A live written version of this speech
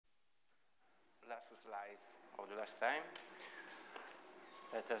last slide of the last time.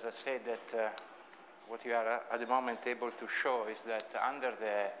 But as I said, that what we are at the moment able to show is that under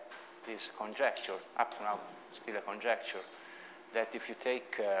this conjecture, up to now still a conjecture, that if you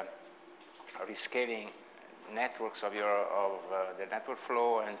take rescaling networks of the network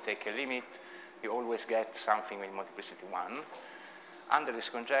flow and take a limit, you always get something with multiplicity 1. Under this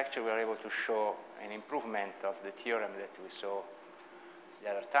conjecture, we are able to show an improvement of the theorem that we saw the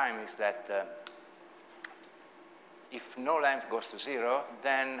other time, is that if no length goes to 0,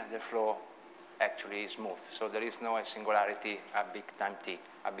 then the flow actually is smooth. So there is no singularity at big time t,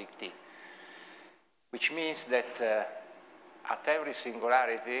 at big T. Which means that at every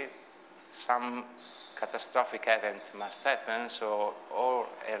singularity, some catastrophic event must happen, so or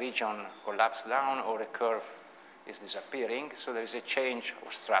a region collapses down or a curve is disappearing, so there is a change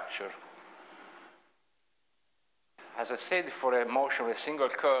of structure. As I said, for a motion with a single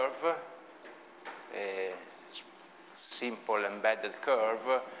curve, a simple embedded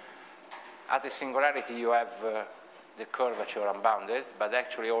curve, at a singularity you have the curvature unbounded, but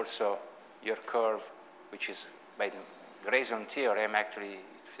actually also your curve, which is by the Grayson theorem, actually,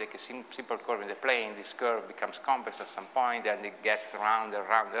 if you take a simple curve in the plane, this curve becomes complex at some point, and it gets rounder and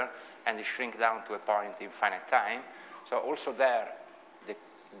rounder, and it shrinks down to a point in finite time. So also there, the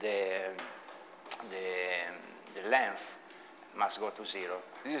length must go to 0.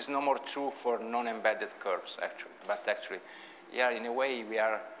 This is no more true for non-embedded curves, actually. But actually, yeah, in a way, we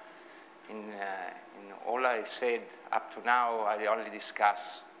are, in all I said up to now, I only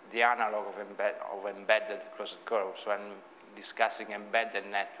discuss the analog of embedded closed curves. So I'm discussing embedded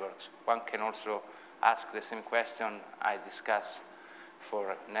networks. One can also ask the same question I discuss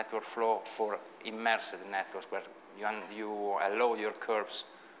for network flow for immersed networks, where you allow your curves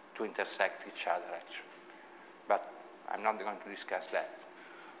to intersect each other, actually. But I'm not going to discuss that.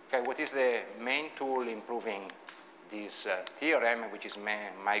 Okay, what is the main tool improving this theorem, which is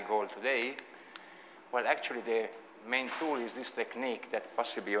my goal today? Well, actually, the main tool is this technique that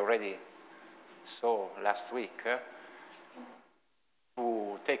possibly already saw last week,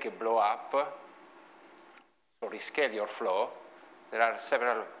 to take a blow up, so rescale your flow. There are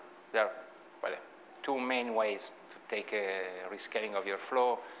two main ways to take a rescaling of your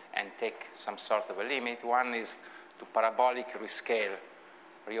flow and take some sort of a limit. One is to parabolic rescale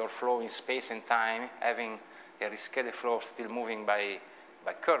your flow in space and time, having a rescaled flow still moving by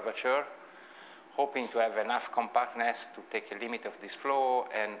curvature, hoping to have enough compactness to take a limit of this flow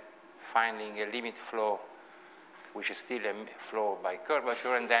and finding a limit flow which is still a flow by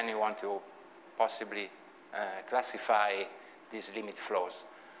curvature, and then you want to possibly classify these limit flows.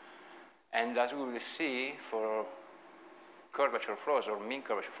 And as we will see, for curvature flows or mean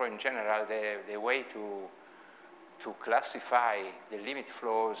curvature flow in general, the way to classify the limit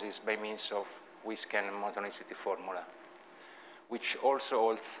flows is by means of Whisken monotonicity formula, which also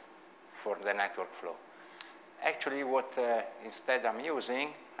holds for the network flow. Actually, what instead I'm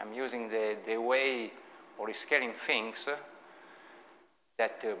using the way of rescaling things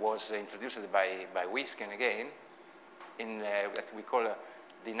that was introduced by Whisken again, in that we call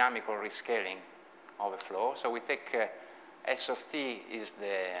dynamical rescaling of a flow. So we take S of t is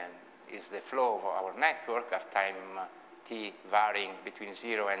the flow of our network at time t varying between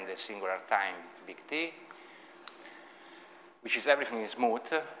 0 and the singular time big T, which is everything is smooth.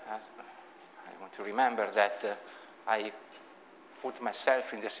 I want to remember that I put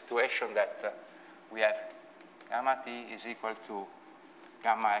myself in the situation that we have gamma t is equal to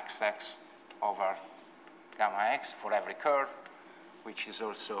gamma xx over gamma x for every curve, which is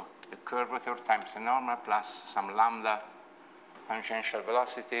also the curvature times the normal plus some lambda tangential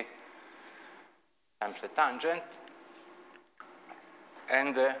velocity times the tangent.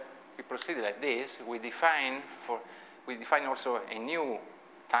 And we proceed like this. We define also a new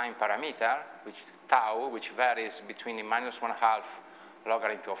time parameter, which is tau, which varies between the -1/2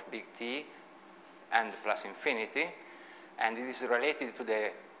 logarithm of big T and plus infinity. And it is related to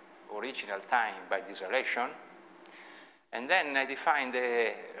the original time by this relation. And then I define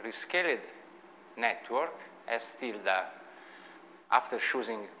the rescaled network S tilde after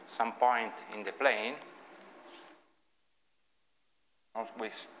choosing some point in the plane. We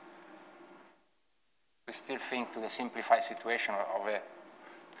still think to the simplified situation of a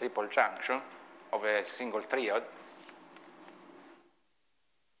triple junction, of a single triad.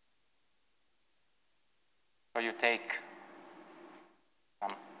 So you take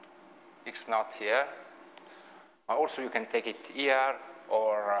some x naught here. Also, you can take it here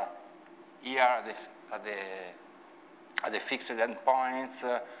or here at the fixed endpoints,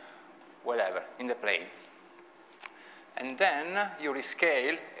 whatever, in the plane. And then you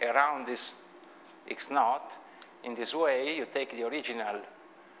rescale around this x naught. In this way, you take the original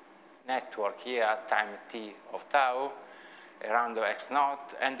network here time t of tau around the x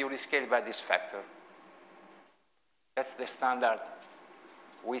naught, and you rescale by this factor. That's the standard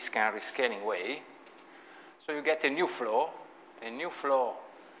Wisscan rescaling way. So you get a new flow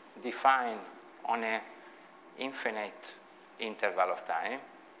defined on an infinite interval of time,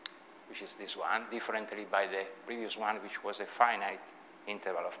 which is this one, differently by the previous one, which was a finite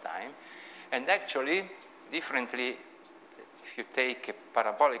interval of time. And actually, differently, if you take a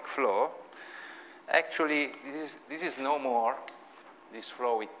parabolic flow, actually, this is no more this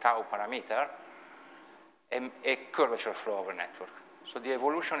flow with tau parameter, a curvature flow over network. So the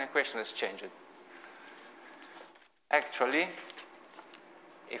evolution equation has changed. Actually,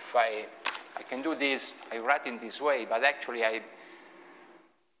 if I can do this, I write in this way, but actually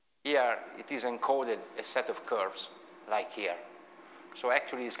here it is encoded a set of curves, like here. So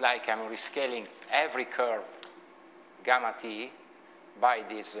actually it's like I'm rescaling every curve gamma t by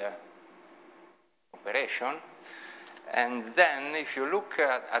this operation. And then if you look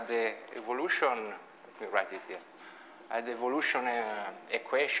at the evolution, let me write it here, at the evolution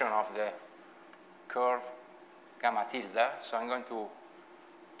equation of the curve gamma tilde, so I'm going to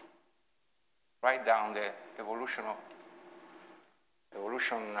write down the evolution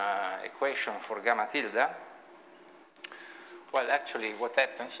equation for gamma tilde. Well, actually, what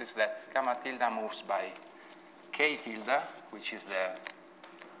happens is that gamma tilde moves by k tilde, which is the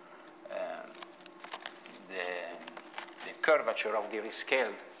curvature of the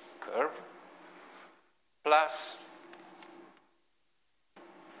rescaled curve, plus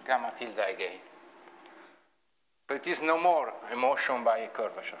gamma tilde again. So it is no more a motion by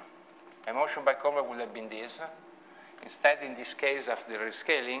curvature. A motion by curvature would have been this. Instead, in this case of the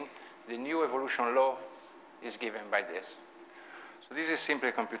rescaling, the new evolution law is given by this. So this is simply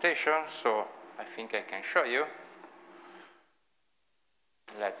a computation, so I think I can show you.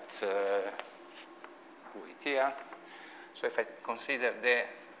 Let's do it here. So if I consider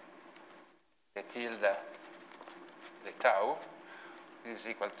the tilde, the tau, this is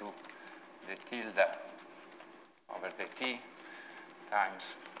equal to the tilde over the t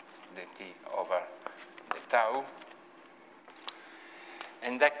times the t over the tau.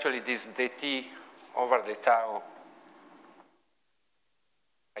 And actually this dt over the tau,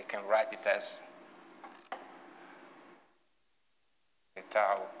 I can write it as the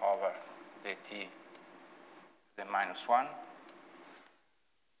tau over dt the minus 1.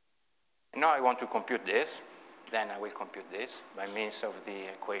 And now I want to compute this. Then I will compute this by means of the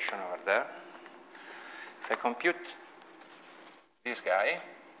equation over there. If I compute this guy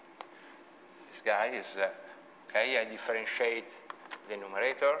is, okay, I differentiate the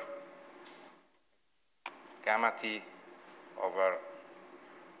numerator, gamma t over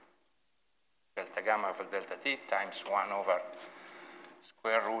delta gamma over delta t times 1 over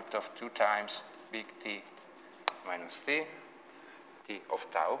square root of 2 times big T minus t of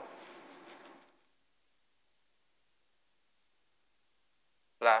tau,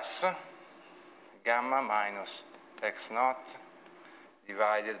 plus gamma minus x naught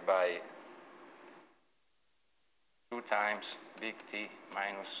divided by 2 times big T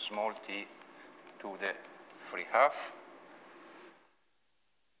minus small t to the free half.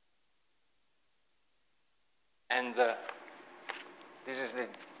 And this is the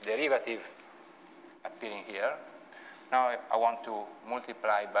derivative appearing here. Now I want to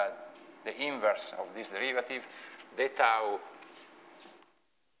multiply by the inverse of this derivative, the tau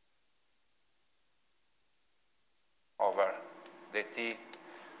over the t.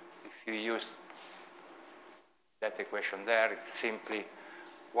 If you use that equation there, it's simply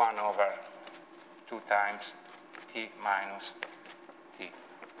 1 over 2 times t minus t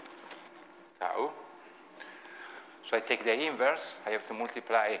tau. So I take the inverse. I have to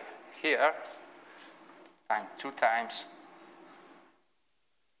multiply here times 2 times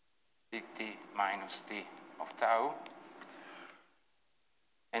big T minus t of tau.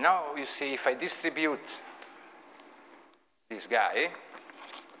 And now you see if I distribute this guy,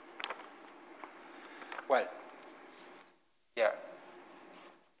 well, yeah,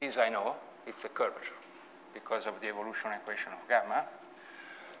 this I know, it's a curvature because of the evolution equation of gamma.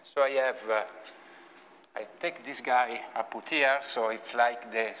 So I have, I take this guy, I put here, so it's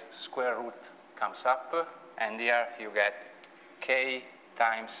like the square root comes up, and here you get k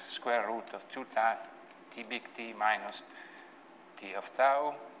times square root of 2 times t big T minus t of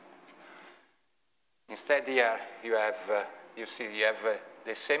tau. Instead here you have, you see you have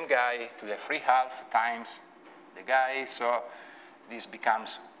the same guy to the free half times the guy, so this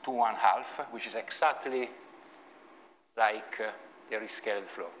becomes 2 1/2, which is exactly like the rescaled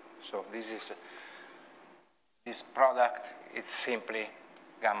flow. So this is this product is simply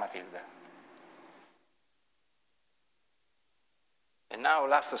gamma tilde. And now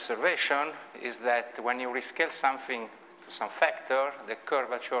last observation is that when you rescale something to some factor, the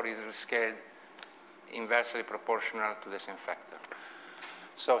curvature is rescaled inversely proportional to the same factor.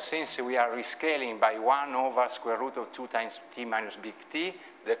 So since we are rescaling by 1 over square root of 2 times t minus big T,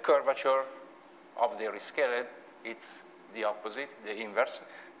 the curvature of the rescaled, it's the opposite, the inverse.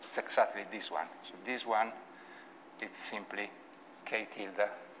 It's exactly this one. So this one, it's simply k tilde,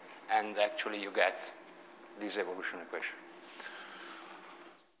 and actually you get this evolution equation.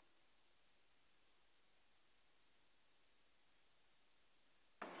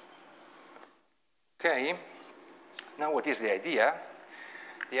 Okay, now what is the idea?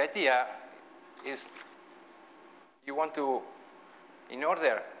 The idea is you want to, in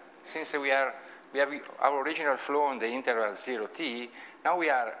order, since we have our original flow on the integral 0t, now we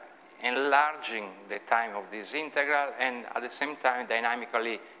are enlarging the time of this integral and at the same time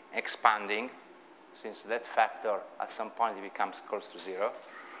dynamically expanding, since that factor at some point it becomes close to 0.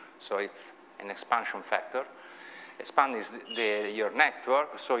 So it's an expansion factor. Expand is your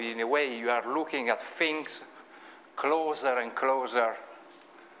network, so in a way you are looking at things closer and closer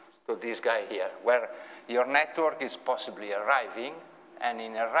to this guy here, where your network is possibly arriving, and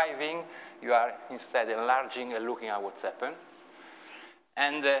in arriving you are instead enlarging and looking at what's happened.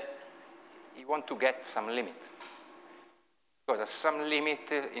 And you want to get some limit. Because at some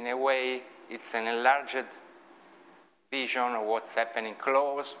limit, in a way, it's an enlarged vision of what's happening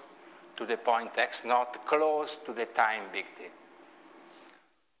close to the point x naught, close to the time big T.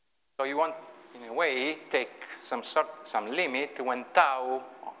 So you want, in a way, take some limit when tau,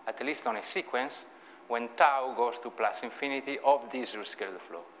 at least on a sequence, when tau goes to plus infinity of this rescaled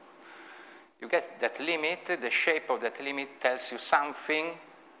flow. You get that limit, the shape of that limit tells you something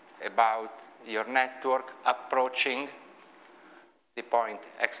about your network approaching the point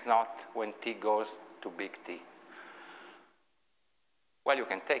x naught when t goes to big T. Well, you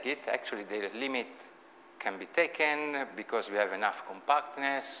can take it. Actually, the limit can be taken because we have enough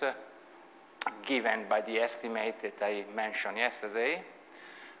compactness given by the estimate that I mentioned yesterday.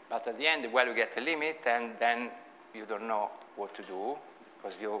 But at the end, well, you get a limit, and then you don't know what to do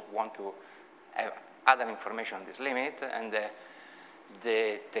because you want to have other information on this limit, and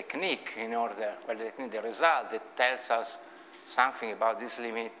the technique in order, well, the result that tells us something about this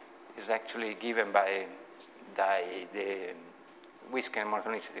limit is actually given by the Whisky and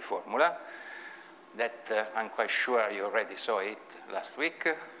monotonicity formula that I'm quite sure you already saw it last week,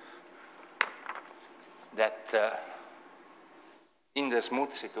 that in the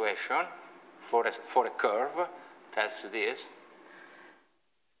smooth situation for a curve tells you this.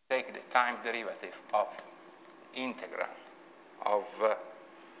 Take the time derivative of integral of, let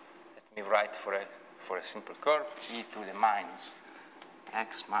me write for a simple curve, e to the minus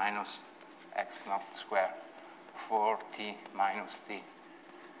x naught square 4t minus t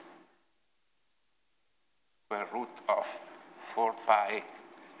square root of 4 pi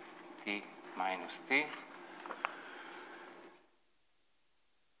t minus t.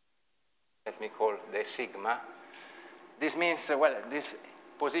 Let me call the sigma. This means, well, this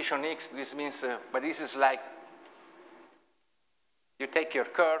position x, this means, but this is like you take your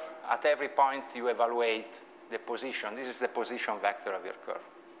curve, at every point you evaluate the position. This is the position vector of your curve,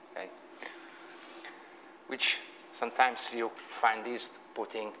 okay? Which sometimes you find this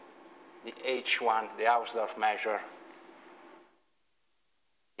putting the H1, the Hausdorff measure,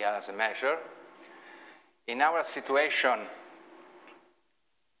 here as a measure. In our situation,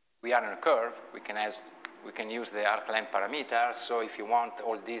 we are in a curve. We can use the arc length parameter. So if you want,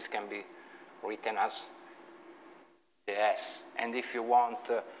 all these can be written as the S. And if you want,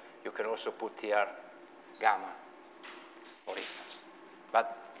 you can also put here gamma, for instance.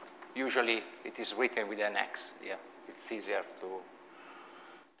 But usually it is written with an X. Yeah, it's easier to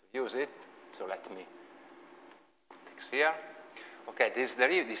use it. So let me take here. Okay,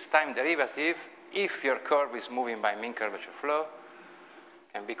 this time derivative, if your curve is moving by mean curvature flow,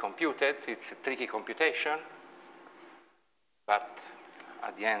 can be computed. It's a tricky computation, but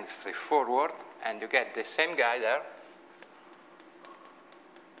at the end straightforward, and you get the same guy there.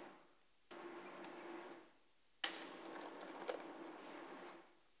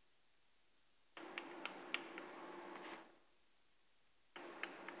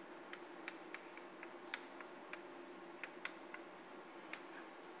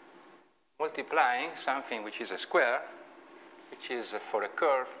 Multiplying something which is a square, which is for a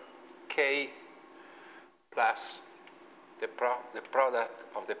curve, k plus the product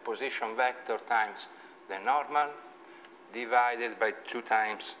of the position vector times the normal divided by 2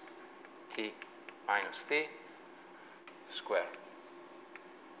 times t minus t. square.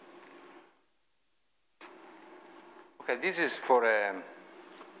 Okay, this is for a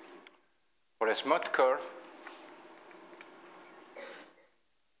smooth curve.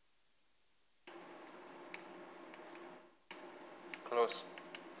 Closed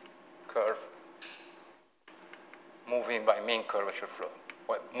curve moving by mean curvature flow,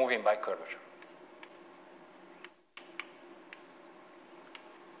 well, moving by curvature.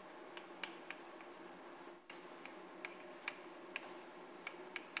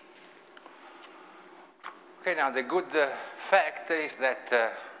 Okay, now the good fact is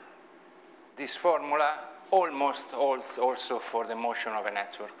that this formula almost holds also for the motion of a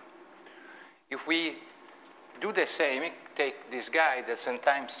network. If we do the same, take this guy that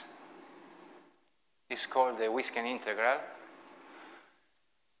sometimes is called the Whisken integral,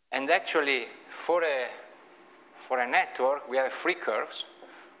 and actually for a network we have free curves,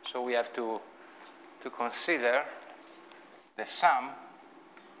 so we have to consider the sum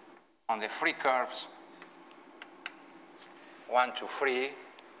on the free curves 1 to 3.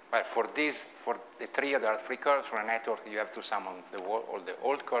 Well, for the 3 other free curves for a network, you have to sum on all the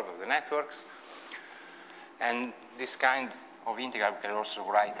old curve of the networks. And this kind of integral we can also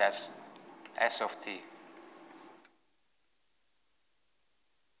write as S of t.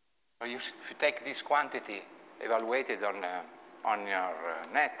 So if you take this quantity evaluated on your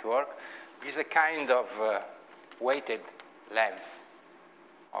network, this is a kind of weighted length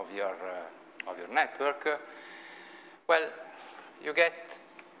of your network. Well, you get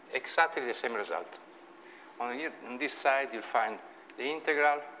exactly the same result. On this side, you'll find the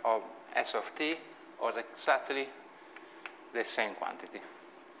integral of S of t or exactly the same quantity,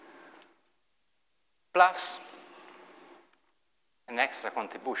 plus an extra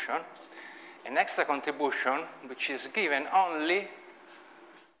contribution which is given only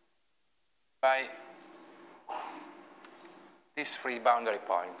by these 3 boundary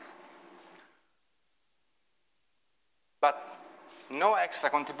points. But no extra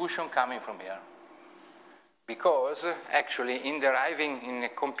contribution coming from here, because actually in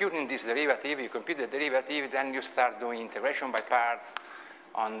computing this derivative, you compute the derivative, then you start doing integration by parts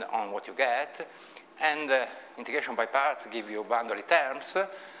on what you get, and integration by parts give you boundary terms.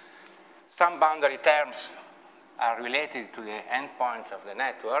 Some boundary terms are related to the endpoints of the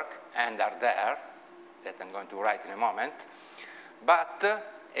network and are there, that I'm going to write in a moment, but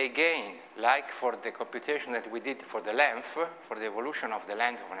again, like for the computation that we did for the length, for the evolution of the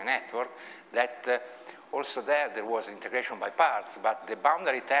length of a network, that also there was integration by parts, but the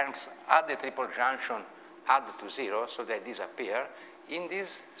boundary terms at the triple junction add to 0, so they disappear. In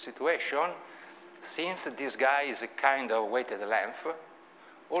this situation, since this guy is a kind of weighted length,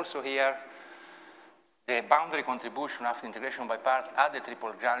 also here, the boundary contribution after integration by parts at the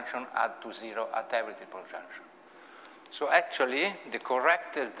triple junction add to 0 at every triple junction. So actually, the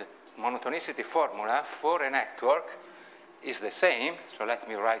corrected monotonicity formula for a network is the same. So let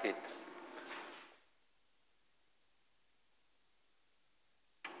me write it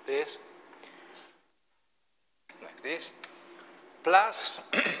like this, plus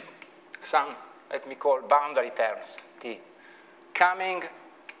some, let me call boundary terms, t, coming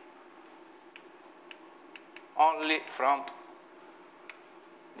only from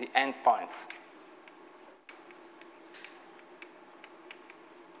the endpoints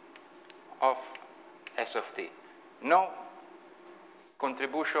of S of t. No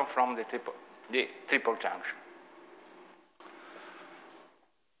contribution from the triple junction.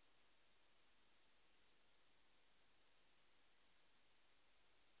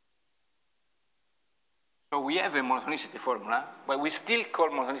 So we have a monotonicity formula, but we still call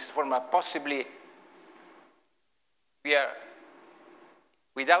monotonicity formula possibly we are,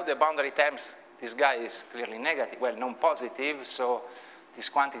 without the boundary terms, this guy is clearly negative, well, non-positive, so this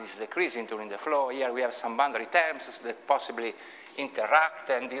quantity is decreasing during the flow. Here we have some boundary terms that possibly interact,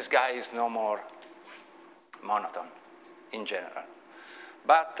 and this guy is no more monotone in general.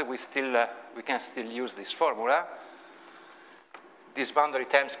 But we can still use this formula. These boundary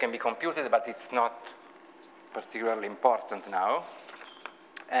terms can be computed, but it's not particularly important now.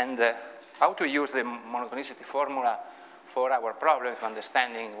 And how to use the monotonicity formula for our problem,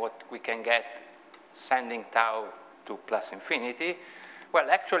 understanding what we can get sending tau to plus infinity. Well,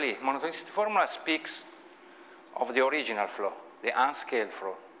 actually, monotonicity formula speaks of the original flow, the unscaled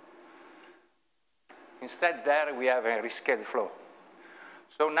flow. Instead, there we have a rescaled flow.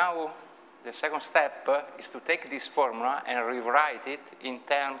 So now the second step is to take this formula and rewrite it in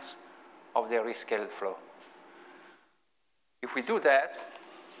terms of the rescaled flow. If we do that,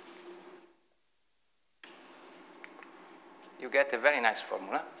 you get a very nice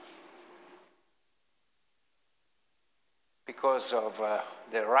formula. because of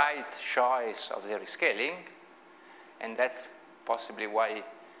the right choice of the rescaling, and that's possibly why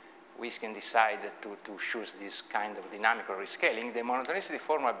we can decide to choose this kind of dynamical rescaling. The monotonicity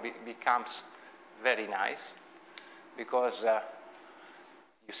formula becomes very nice because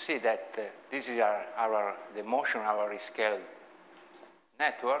you see that this is the motion of our rescaled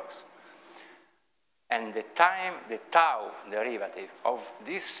networks, and the tau derivative of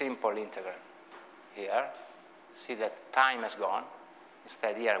this simple integral here, see that time has gone.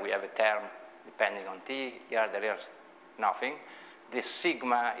 Instead here we have a term depending on t, here there is nothing. The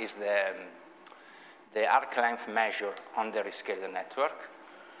sigma is the arc length measure on the rescaled network.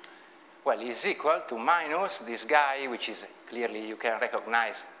 Well, is equal to minus this guy, which is clearly, you can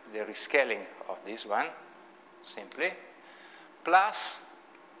recognize the rescaling of this one, simply, plus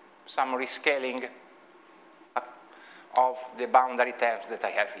some rescaling of the boundary terms that I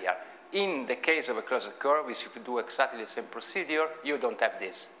have here. In the case of a closed curve, if you do exactly the same procedure, you don't have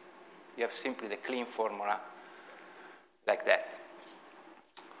this. You have simply the clean formula like that.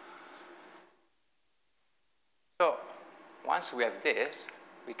 So once we have this,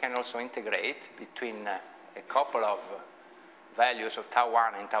 we can also integrate between a couple of values of tau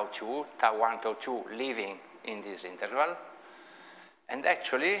 1 and tau 2, tau 1, tau 2 living in this interval. And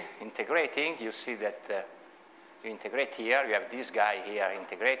actually, integrating, you see that you integrate here, you have this guy here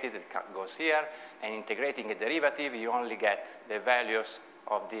integrated, it goes here, and integrating a derivative, you only get the values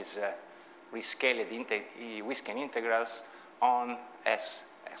of these rescaled Wisken integrals on S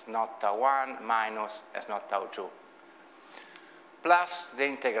naught tau 1 minus S naught tau 2, plus the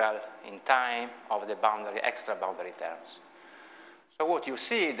integral in time of the boundary, extra boundary terms. So what you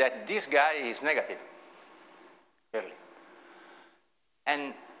see that this guy is negative, clearly.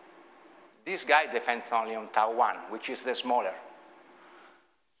 And this guy depends only on tau 1, which is the smaller.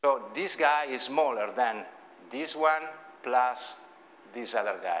 So this guy is smaller than this one plus this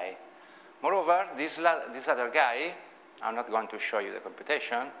other guy. Moreover, this other guy, I'm not going to show you the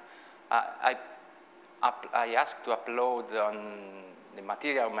computation. I asked to upload on the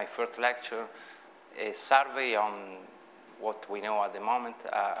material of my first lecture a survey on what we know at the moment,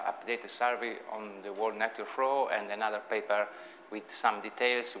 updated survey on the world network flow, and another paper with some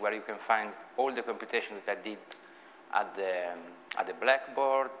details where you can find all the computation that I did at the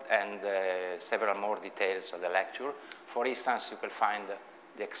blackboard and several more details of the lecture. For instance, you can find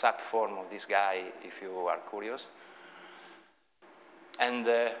the exact form of this guy if you are curious. And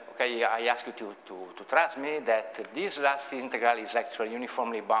okay, I ask you to trust me that this last integral is actually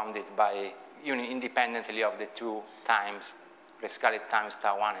uniformly bounded by independently of the two times, rescaled times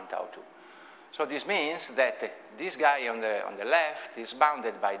tau 1 and tau 2. So this means that this guy on the left is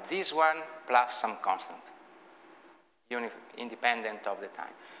bounded by this one plus some constant, independent of the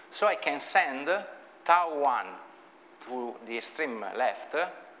time. So I can send tau 1 to the extreme left,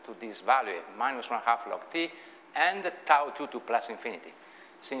 to this value, minus 1/2 log t, and tau 2 to plus infinity.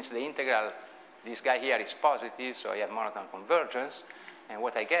 Since the integral, this guy here is positive, so I have monotone convergence, and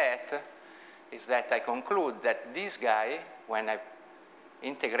what I get is that I conclude that this guy, when I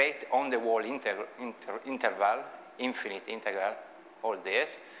integrate on the wall interval, infinite integral, all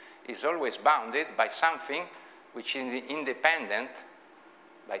this, is always bounded by something which is independent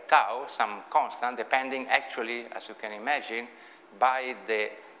by tau, some constant, depending actually, as you can imagine, by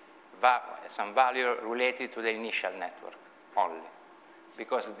some value related to the initial network only.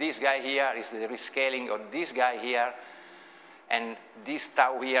 Because this guy here is the rescaling of this guy here, and this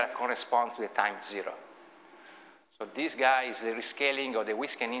tau here corresponds to the time 0. So this guy is the rescaling of the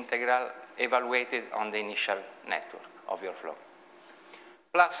Wisken integral evaluated on the initial network of your flow,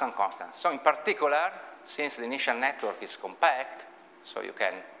 plus some constants. So in particular, since the initial network is compact, so you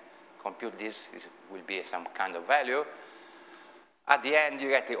can compute this will be some kind of value, at the end you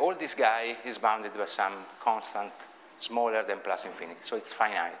get all this guy is bounded by some constant smaller than plus infinity, so it's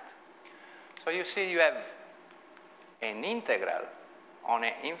finite. So you see you have an integral on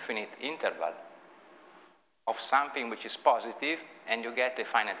an infinite interval of something which is positive, and you get a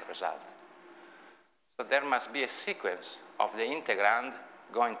finite result. So there must be a sequence of the integrand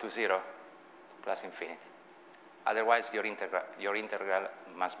going to 0 plus infinity. Otherwise, your integral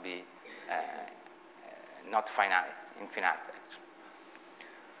must be not finite, infinite, actually.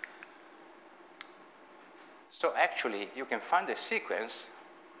 So actually, you can find a sequence,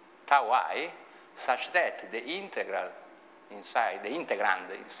 tau I, such that the integral inside, the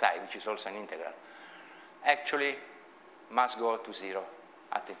integrand inside, which is also an integral, actually must go to 0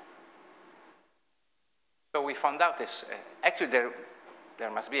 at t. So we found out this, actually there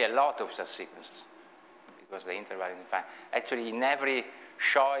must be a lot of such sequences because the interval is infinite. Actually, in every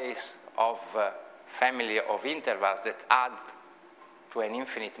choice of family of intervals that add to an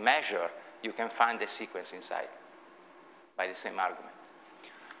infinite measure, you can find the sequence inside by the same argument.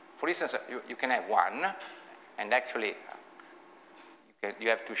 For instance, you can have one, and actually you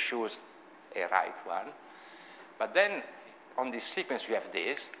have to choose a right one. But then on this sequence you have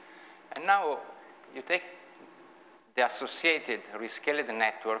this, and now you take the associated rescaled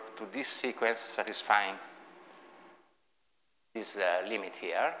network to this sequence satisfying this limit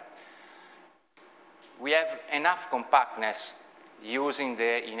here. We have enough compactness using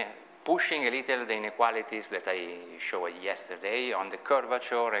pushing a little the inequalities that I showed yesterday on the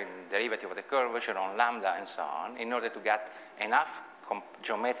curvature and derivative of the curvature on lambda and so on, in order to get enough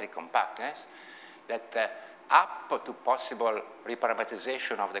geometric compactness that up to possible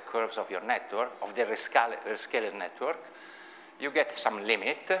reparametrization of the curves of your network, of the rescaled network, you get some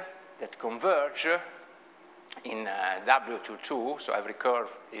limit that converge in W22, so every curve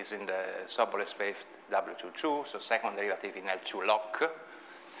is in the subole space W22, so second derivative in L2 lock,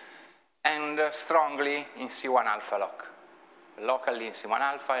 and strongly in C1 alpha lock, locally in C1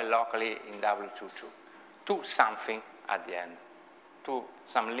 alpha and locally in W22, to something at the end, to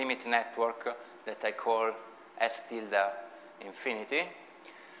some limit network that I call S tilde infinity,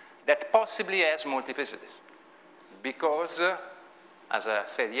 that possibly has multiplicities, because, as I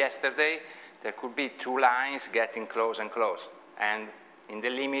said yesterday, there could be two lines getting close and close, and in the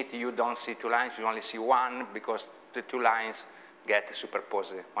limit you don't see two lines, you only see one, because the two lines get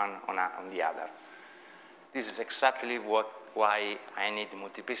superposed one on the other. This is exactly why I need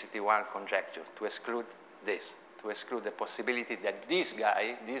multiplicity one conjecture, to exclude this, to exclude the possibility that this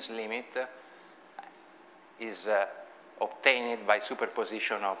guy, this limit, is obtained by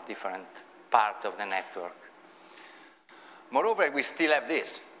superposition of different parts of the network. Moreover, we still have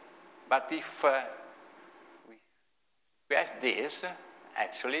this. But if we have this,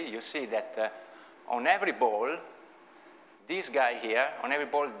 actually, you see that on every ball, this guy here, on every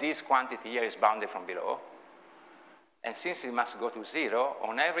ball, this quantity here is bounded from below. And since it must go to 0,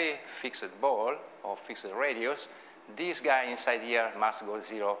 on every fixed ball or fixed radius, this guy inside here must go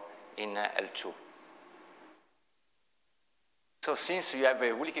 0 in L2. So since you have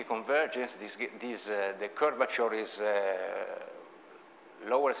a Wilke convergence, the curvature is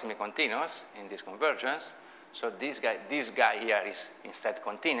lower semi-continuous in this convergence. So this guy here is instead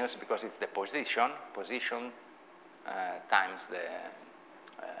continuous because it's the position times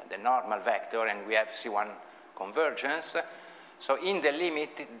the normal vector, and we have C1 convergence. So in the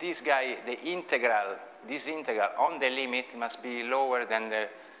limit, this guy, this integral on the limit must be lower than the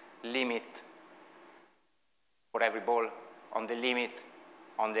limit for every ball on the limit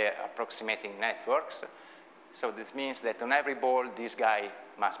on the approximating networks. So this means that on every ball, this guy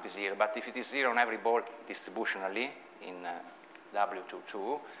must be 0. But if it is 0 on every ball distributionally in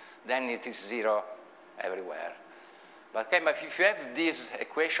W22, then it is 0 everywhere. But if you have this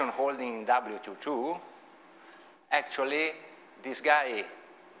equation holding in W22, actually, this guy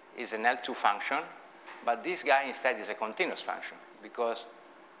is an L2 function, but this guy instead is a continuous function because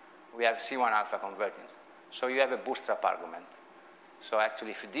we have C1 alpha convergence. So you have a bootstrap argument. So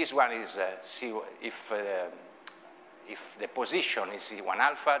actually, if this one is if the position is C1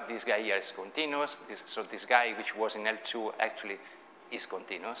 alpha, this guy here is continuous. So this guy, which was in L2, actually is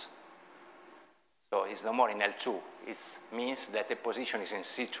continuous. So it's no more in L2. It means that the position is in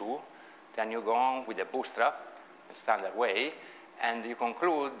C2. Then you go on with the bootstrap, the standard way, and you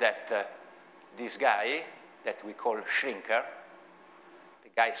conclude that this guy that we call shrinker, the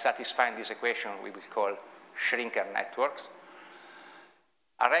guy satisfying this equation we will call shrinker networks,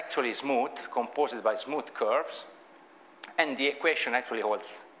 are actually smooth, composed by smooth curves, and the equation actually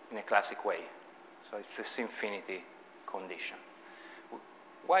holds in a classic way. So it's a infinity condition.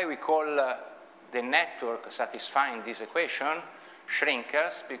 Why we call the network satisfying this equation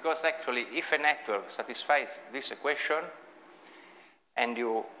shrinkers? Because actually, if a network satisfies this equation and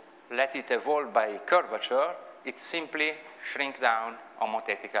you let it evolve by curvature, it simply shrinks down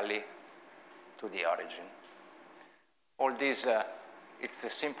homothetically to the origin. All this,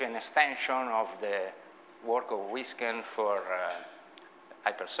 it's simply an extension of the work of Huisken for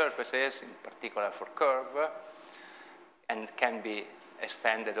hypersurfaces, in particular for curve, and can be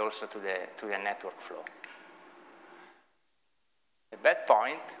extended also to the network flow. A bad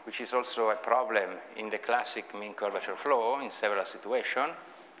point, which is also a problem in the classic mean curvature flow in several situations,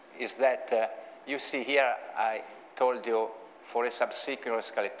 is that you see here, I told you for a subsequent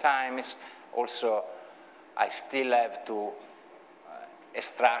scale times, also I still have to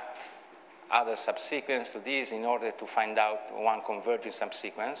extract other subsequence to this in order to find out one converging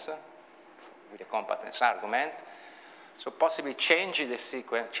subsequence with a compactness argument. So possibly changing the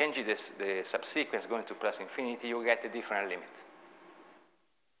sequence, changing the subsequence going to plus infinity, you get a different limit.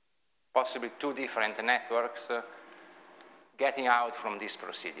 Possibly two different networks getting out from this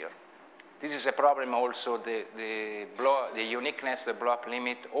procedure. This is a problem also, the uniqueness of the blow-up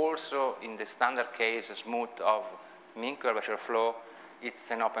limit, also in the standard case smooth of mean curvature flow, it's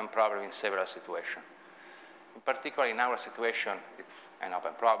an open problem in several situations. In particular, in our situation, it's an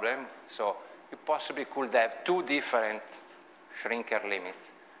open problem, so you possibly could have two different shrinker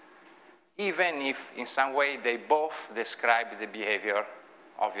limits, even if in some way they both describe the behavior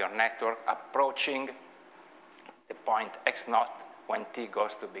of your network approaching the point x naught when t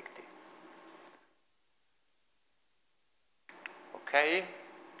goes to big T. Okay,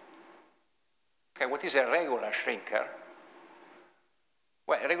 what is a regular shrinker?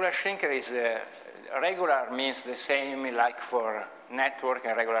 Well, a regular shrinker is, regular means the same like for network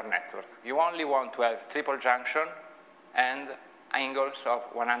and regular network. You only want to have triple junction and angles of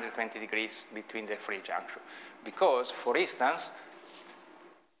 120 degrees between the free junction. Because, for instance,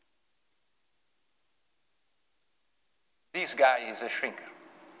 this guy is a shrinker.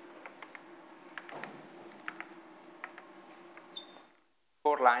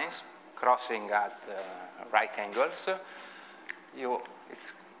 Four lines crossing at right angles.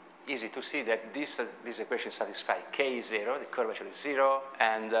 It's easy to see that this equation satisfies k is 0, the curvature is 0,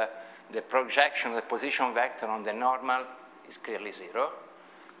 and the projection, the position vector on the normal is clearly 0.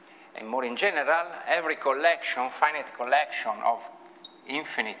 And more in general, every collection, finite collection of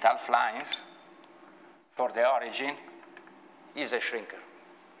infinite half lines for the origin is a shrinker,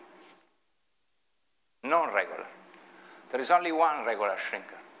 non-regular. There is only one regular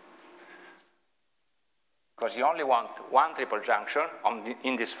shrinker, because you only want one triple junction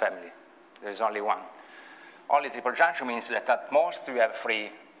in this family. There is only one. Only triple junction means that at most you have three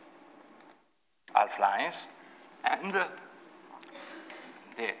half lines, and the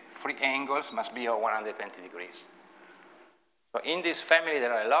three angles must be of 120 degrees. So in this family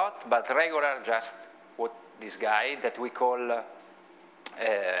there are a lot, but regular just what this guy that we call the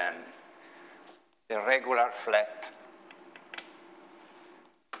regular flat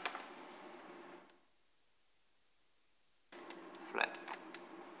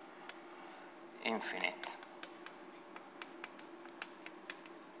infinite.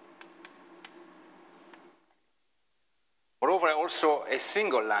 Moreover, also a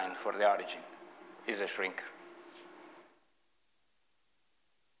single line for the origin is a shrinker.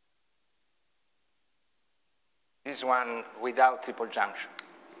 This one without triple junction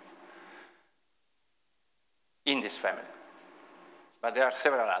in this family. But there are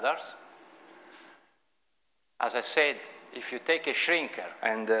several others. As I said, if you take a shrinker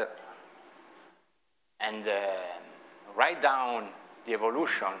and write down the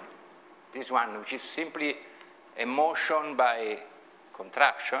evolution, this one, which is simply a motion by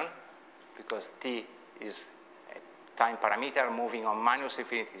contraction, because t is a time parameter moving on minus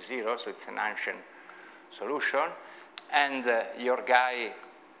infinity 0, so it's an ancient solution. And your guy,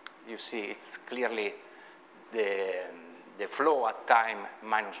 you see, it's clearly the flow at time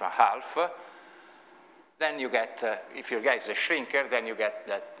minus 1/2. Then you get, if your guy is a shrinker, then you get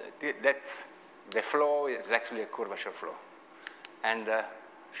that's the flow is actually a curvature flow. And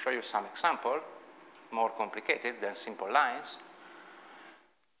show you some example, more complicated than simple lines.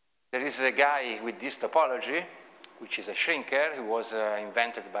 There is a guy with this topology, which is a shrinker. It was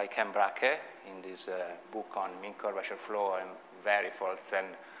invented by Ken Bracke in this book on mean curvature flow and varifolds and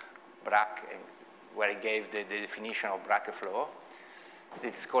Bracke, where he gave the definition of Bracke flow.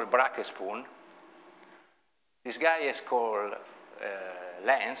 It's called Bracke spoon. This guy is called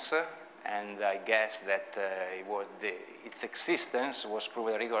lens, and I guess that its existence was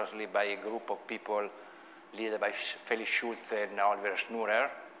proved rigorously by a group of people led by Felix Schulze and Oliver Schnurrer,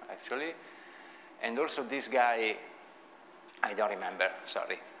 actually. And also this guy, I don't remember,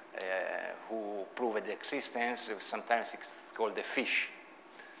 sorry, who proved the existence. Sometimes it's called the fish.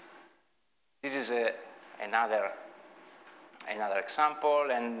 This is another example,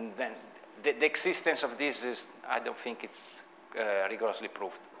 and then the existence of this is, I don't think it's rigorously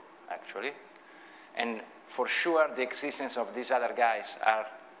proved, actually. And for sure, the existence of these other guys are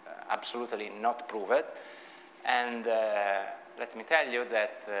absolutely not proved. And let me tell you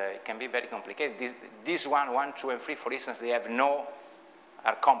that it can be very complicated. These 1, 2, and 3, for instance, they have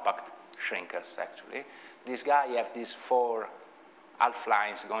are compact shrinkers, actually. This guy have these 4 half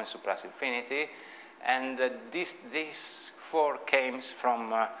lines going to plus infinity. And these 4 came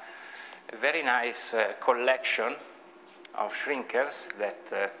from a very nice collection of shrinkers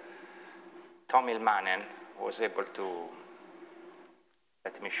that Tom Ilmanen was able to,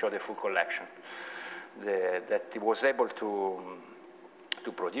 let me show the full collection. that it was able to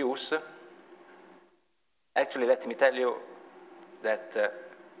produce. Actually, let me tell you that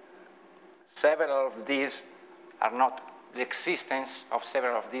several of these are not, the existence of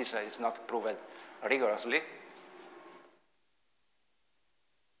several of these is not proven rigorously.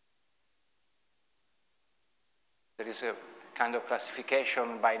 There is a kind of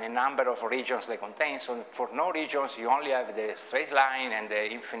classification by the number of regions they contain. So for no regions, you only have the straight line and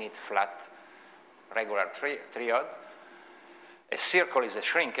the infinite flat regular triad. A circle is a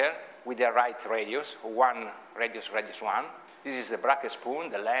shrinker with the right radius, one radius, radius 1. This is the bracket spoon,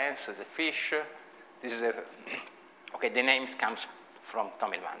 the lens, the fish. This is a, okay, the names comes from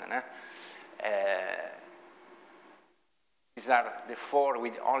Tom Hillman. These are the 4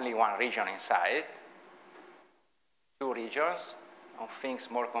 with only one region inside. 2 regions on things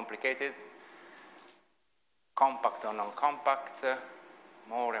more complicated, compact or non-compact,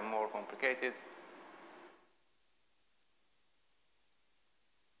 more and more complicated.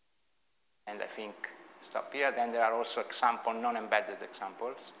 And I think stop here. Then there are also example, non-embedded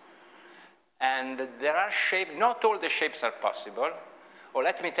examples. And there are shapes, not all the shapes are possible. Or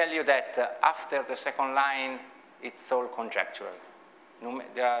let me tell you that after the second line, it's all conjectural.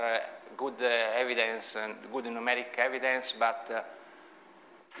 There are good evidence and good numeric evidence, but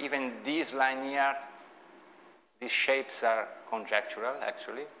even this line here, these shapes are conjectural,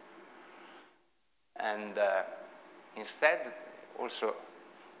 actually. And instead, also,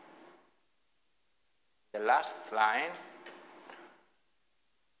 the last line,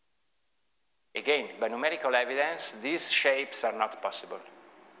 again, by numerical evidence, these shapes are not possible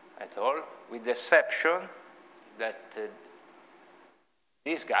at all, with the exception that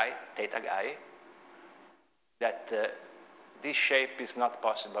this guy, theta guy, that this shape is not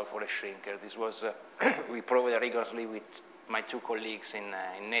possible for a shrinker. This was, we proved rigorously with my 2 colleagues in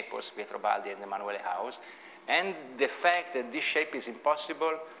Naples, Pietro Baldi and Emanuele House. And the fact that this shape is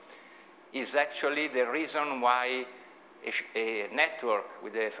impossible is actually the reason why a network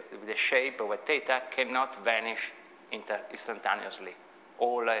with the shape of a theta cannot vanish instantaneously,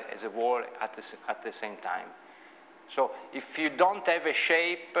 all as a wall at the same time. So if you don't have a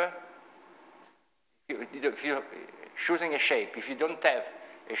shape, if you're choosing a shape, if you don't have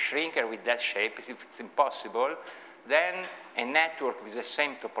a shrinker with that shape, if it's impossible, then a network with the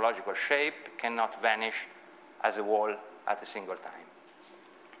same topological shape cannot vanish as a wall at a single time.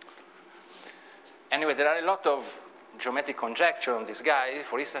 Anyway, there are a lot of geometric conjecture on this guy.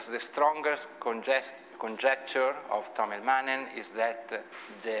 For instance, the strongest conjecture of Tom Hillman is that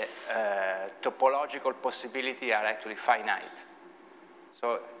the topological possibility are actually finite.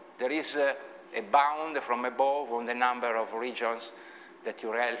 So there is a bound from above on the number of regions that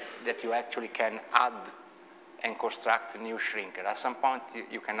you actually can add and construct a new shrinker. At some point,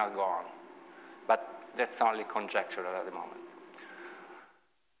 you cannot go on. But that's only conjectural at the moment.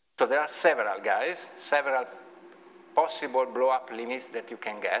 So there are several guys, several possible blow-up limits that you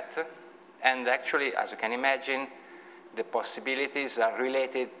can get. And actually, as you can imagine, the possibilities are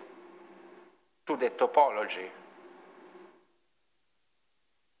related to the topology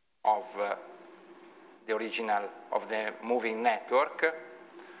of the original, of the moving network,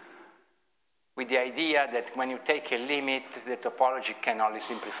 with the idea that when you take a limit, the topology can only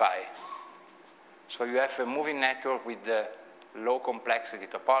simplify. So you have a moving network with the low complexity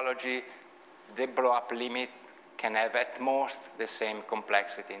topology. The blow-up limit can have at most the same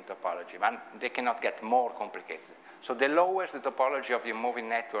complexity in topology, but they cannot get more complicated. So the lower the topology of your moving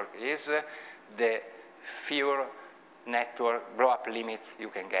network is, the fewer network blow-up limits you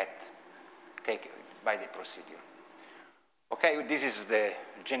can get taken by the procedure. Okay, this is the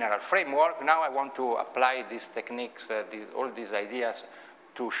general framework. Now I want to apply these techniques, all these ideas,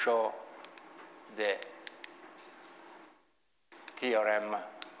 to show the theorem,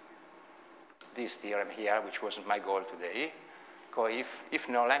 this theorem here, which was my goal today. So if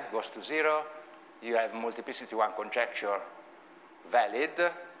no length goes to 0, you have multiplicity 1 conjecture valid,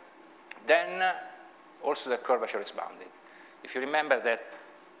 then also the curvature is bounded. If you remember that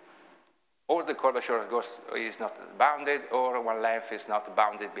all the curvature is not bounded, or one length is not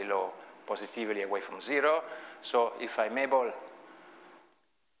bounded below positively away from 0. So if I'm able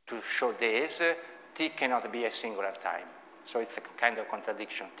to show this, t cannot be a singular time. So it's a kind of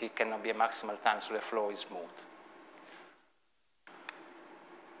contradiction. T cannot be a maximal time, so the flow is smooth.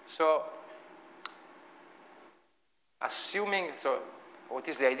 So assuming, so what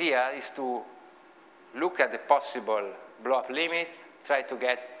is the idea is to look at the possible blow-up limits, try to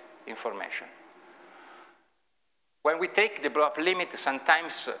get information. When we take the blow-up limit,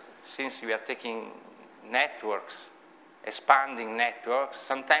 sometimes, since we are taking networks expanding network,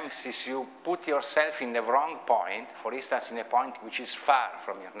 sometimes if you put yourself in the wrong point, for instance, in a point which is far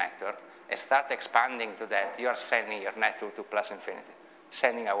from your network, and start expanding to that, you are sending your network to plus infinity,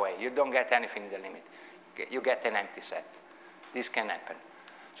 sending away. You don't get anything in the limit. You get an empty set. This can happen.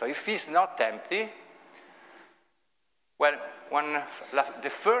 So if it's not empty, well, the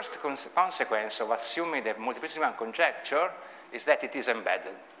first consequence of assuming the multiplicity one conjecture is that it is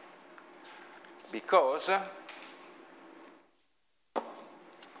embedded. Because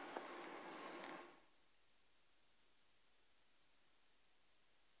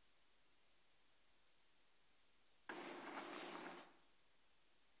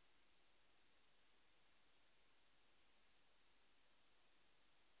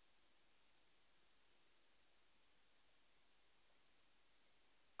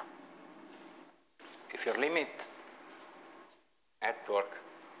if your limit network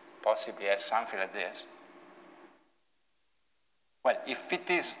possibly has something like this, well, if it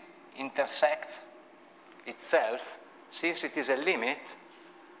is intersect itself, since it is a limit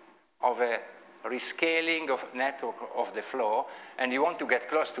of a rescaling of network of the flow, and you want to get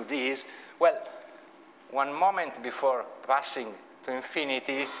close to this, well, one moment before passing to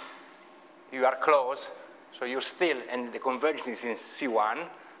infinity, you are close, so you still, and the convergence is in C1,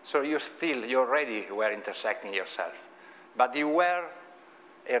 so you already were intersecting yourself. But you were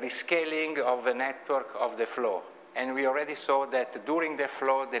a rescaling of the network of the flow. And we already saw that during the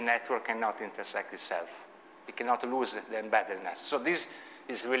flow, the network cannot intersect itself. It cannot lose the embeddedness. So this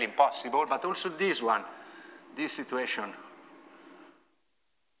is really impossible, but also this one, this situation,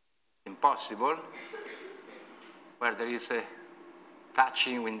 impossible, where there is a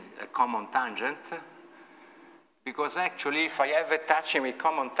touching with a common tangent, because actually, if I have a touching with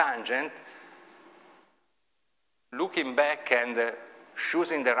common tangent, looking back and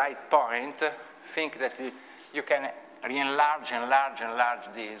choosing the right point, think that you can re-enlarge, enlarge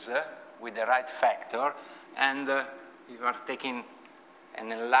this with the right factor, and you are taking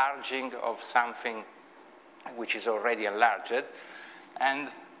an enlarging of something which is already enlarged, and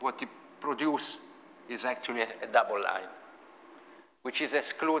what you produce is actually a double line, which is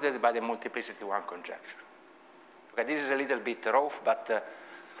excluded by the multiplicity one conjecture. Okay, this is a little bit rough, but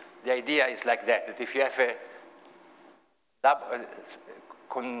the idea is like that if you have a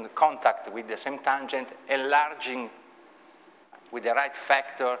contact with the same tangent, enlarging with the right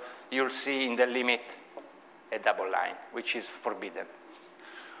factor, you'll see in the limit a double line, which is forbidden.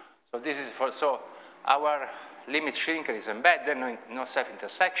 So this is so our limit shrinker is embedded, no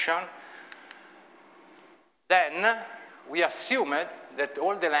self-intersection. Then we assumed that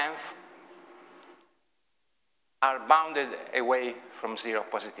all the lengths are bounded away from zero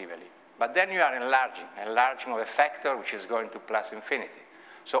positively. But then you are enlarging of a factor which is going to plus infinity.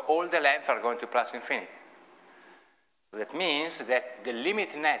 So all the lengths are going to plus infinity. So that means that the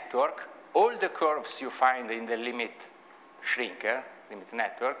limit network, all the curves you find in the limit shrinker, limit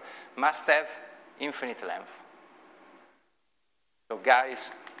network, must have infinite length. So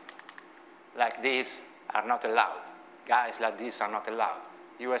guys like this are not allowed. Guys like this are not allowed.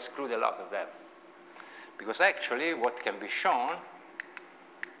 You exclude a lot of them. Because actually what can be shown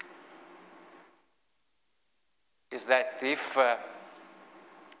is that if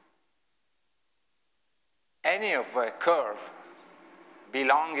any of a curve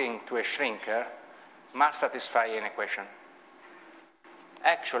belonging to a shrinker must satisfy an equation.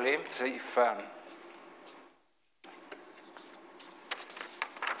 Actually,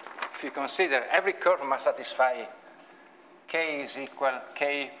 if you consider every curve must satisfy k is equal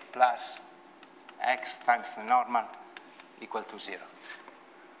k plus x times the normal equal to 0.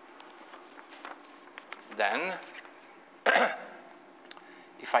 Then,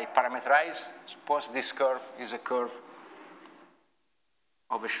 if I parameterize, suppose this curve is a curve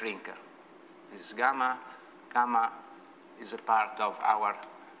of a shrinker. This is gamma. Gamma is a part of our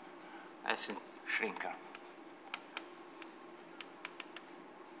S shrinker.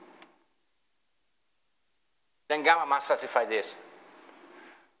 Then gamma must satisfy this.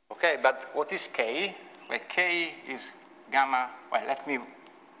 Okay, but what is k? Well, k is gamma. Well, let me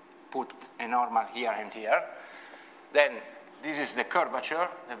put a normal here and here. Then this is the curvature,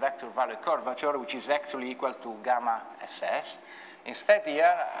 the vector value curvature, which is actually equal to gamma SS. Instead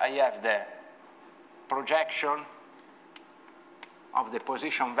here, I have the projection of the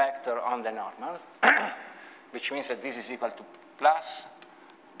position vector on the normal, which means that this is equal to plus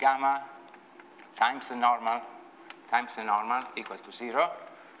gamma times the normal equal to 0.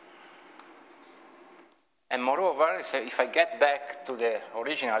 And moreover, if I get back to the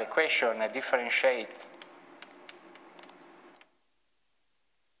original equation, I differentiate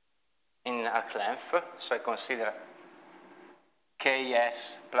in arc length, so I consider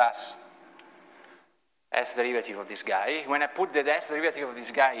Ks plus S derivative of this guy. When I put the S derivative of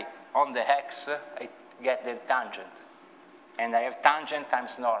this guy on the x, I get the tangent. And I have tangent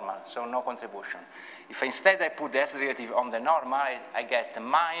times normal, so no contribution. If instead I put the S derivative on the normal, I get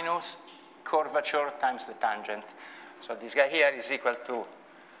minus curvature times the tangent. So this guy here is equal to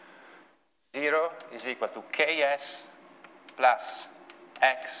 0 is equal to Ks plus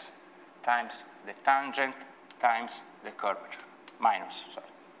x times the tangent times the curvature, minus, sorry.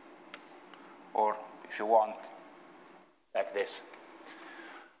 Or if you want, like this.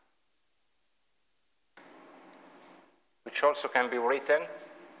 Which also can be written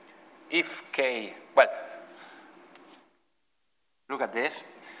if K, well, look at this.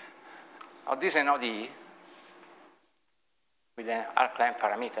 Now this is an ODE with an arc length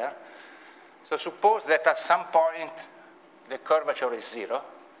parameter. So suppose that at some point the curvature is 0.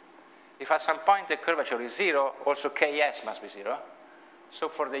 If at some point the curvature is 0, also Ks must be 0. So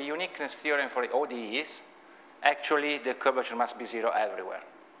for the uniqueness theorem for the ODEs, actually the curvature must be 0 everywhere.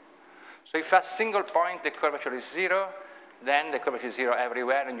 So if at a single point the curvature is 0, then the curvature is 0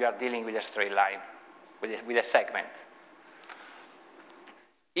 everywhere, and you are dealing with a straight line, with a segment.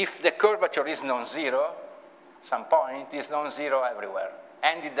 If the curvature is non-zero, some point is non-zero everywhere,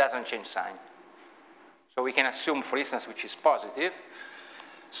 and it doesn't change sign. So we can assume, for instance, which is positive.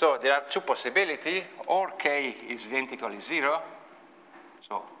 So there are two possibilities, or K is identically 0,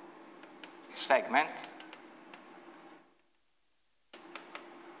 so segment,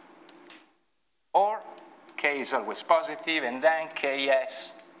 or K is always positive, and then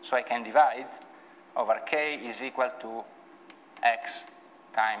Ks, so I can divide, over K is equal to x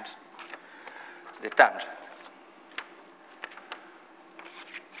times the tangent.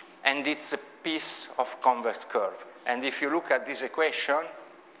 And it's a piece of convex curve. And if you look at this equation,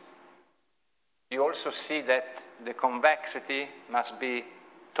 you also see that the convexity must be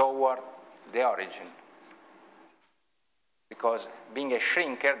toward the origin. Because being a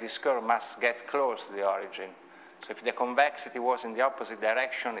shrinker, this curve must get close to the origin. So if the convexity was in the opposite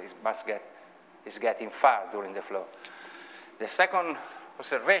direction, it is getting far during the flow. The second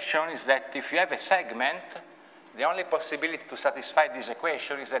observation is that if you have a segment, the only possibility to satisfy this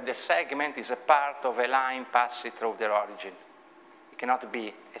equation is that the segment is a part of a line passing through the origin. It cannot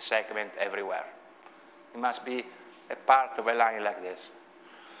be a segment everywhere. It must be a part of a line like this.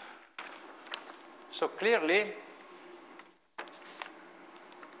 So clearly,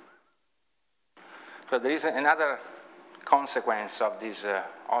 so there is another consequence of this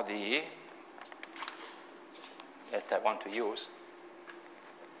ODE that I want to use.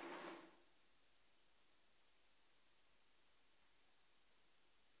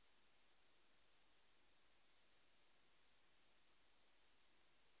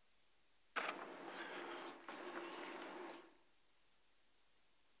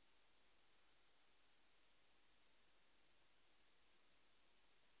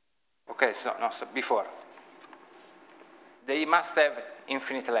 Okay, so before. They must have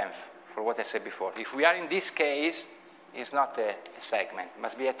infinite length, for what I said before. If we are in this case, it's not a segment. It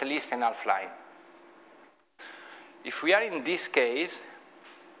must be at least an half line. If we are in this case,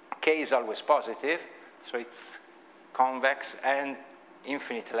 K is always positive, so it's convex and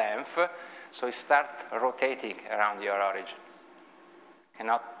infinite length, so it starts rotating around your origin.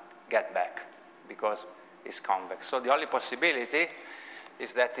 Cannot get back because it's convex. So the only possibility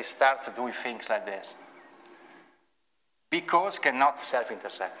is that it starts doing things like this, because cannot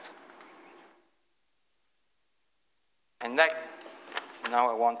self-intersect. And now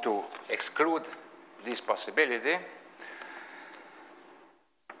I want to exclude this possibility.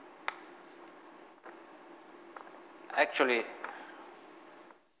 Actually,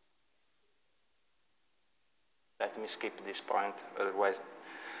 let me skip this point, otherwise.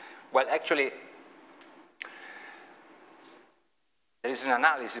 Well, actually, there is an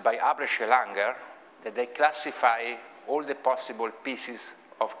analysis by Abrecht-Langer that they classify all the possible pieces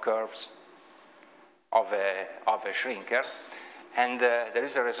of curves of a shrinker, and there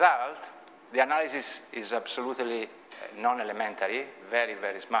is a result. The analysis is absolutely non-elementary, very,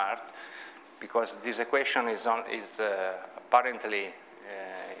 very smart, because this equation is apparently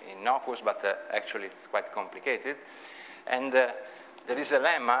innocuous, but actually it's quite complicated. And there is a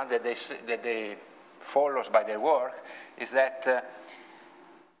lemma that they follows by their work, is that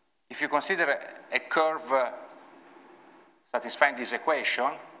if you consider a curve satisfying this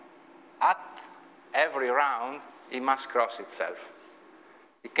equation, at every round, it must cross itself.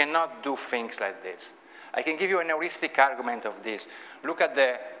 It cannot do things like this. I can give you an heuristic argument of this. Look at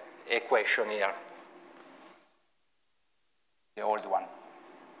the equation here, the old one.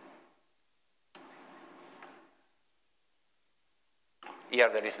 here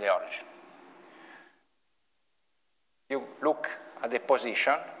there is the origin. You look at the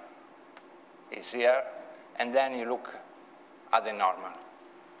position, is here, and then you look at the normal,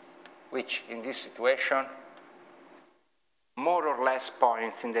 which in this situation more or less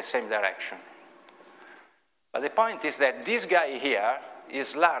points in the same direction. But the point is that this guy here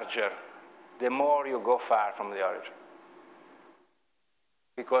is larger the more you go far from the origin,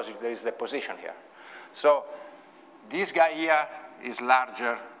 because there is the position here. So this guy here is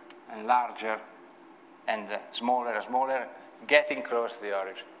larger and larger and smaller and smaller, getting close to the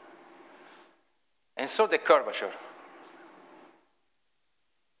origin. And so the curvature.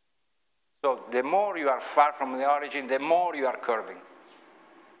 So the more you are far from the origin, the more you are curving.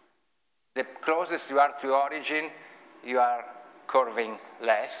 The closest you are to origin, you are curving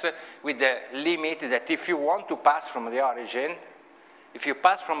less, with the limit that if you want to pass from the origin, if you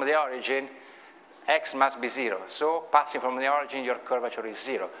pass from the origin, x must be 0. So passing from the origin, your curvature is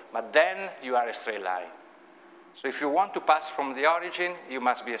 0. But then you are a straight line. So if you want to pass from the origin, you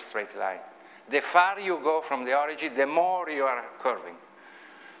must be a straight line. The farther you go from the origin, the more you are curving.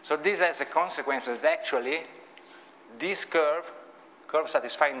 So this has a consequence that actually this curve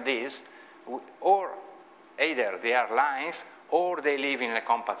satisfying this, or either they are lines or they live in a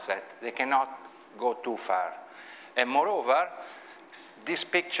compact set. They cannot go too far. And moreover, this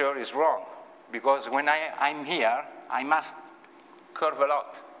picture is wrong, because when I'm here, I must curve a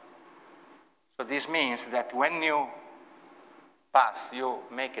lot. So this means that when you pass, you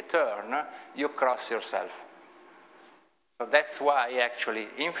make a turn, you cross yourself. So that's why actually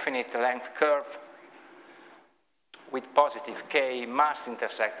infinite length curve with positive k must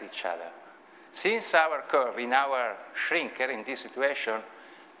intersect each other. Since our curve in our shrinker in this situation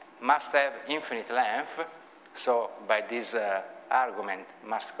must have infinite length, so by this argument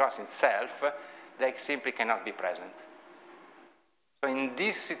must cross itself, they simply cannot be present. So in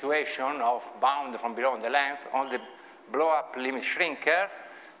this situation of bound from below the length, all the blow-up limit shrinker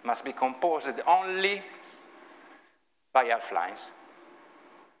must be composed only by half lines.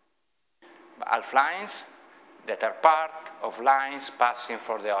 Half lines that are part of lines passing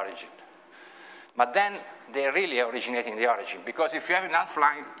for the origin. But then they really originate in the origin, because if you have an half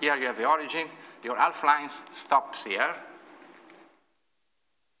line, here you have the origin, your half lines stops here.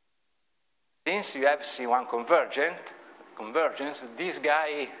 Since you have C1 convergence, this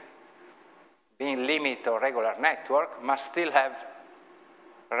guy, being limit or regular network, must still have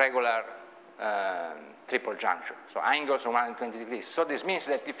regular triple junction, so angles of 120 degrees. So this means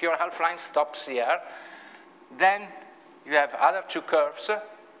that if your half line stops here, then you have other two curves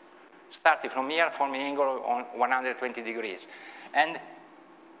starting from here forming angle on 120 degrees. And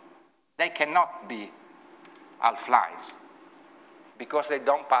they cannot be half lines because they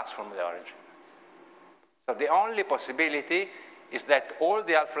don't pass from the origin. So the only possibility is that all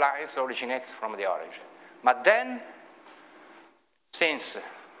the half lines originate from the origin. But then, since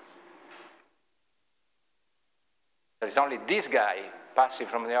there is only this guy passing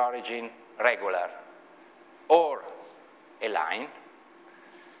from the origin regular or a line,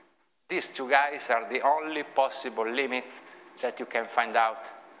 these two guys are the only possible limits that you can find out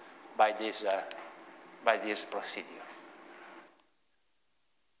by this procedure.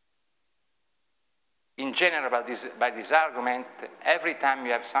 In general, by this argument, every time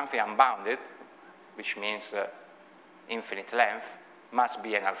you have something unbounded, which means infinite length, must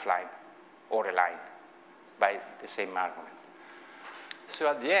be an half line or a line by the same argument. So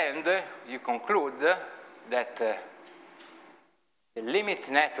at the end, you conclude that the limit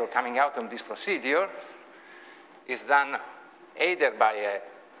network coming out of this procedure is done either by a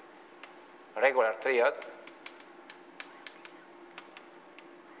regular triad,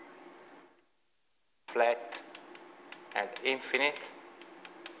 flat and infinite,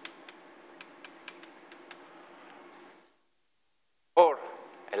 or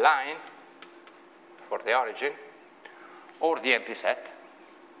a line for the origin, or the empty set,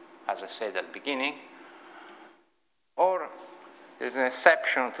 as I said at the beginning, or there's an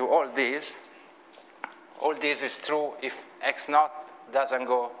exception to all this. All this is true if x0 doesn't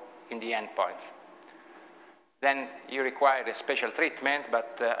go in the endpoint. Then you require a special treatment,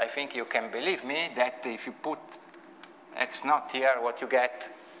 but I think you can believe me that if you put x0 here, what you get,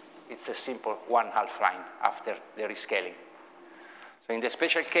 it's a simple one half line after the rescaling. So in the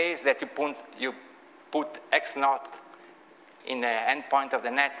special case that you put x0 in an endpoint of the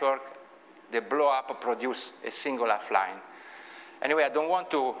network, the blow-up produce a single half line. Anyway, I don't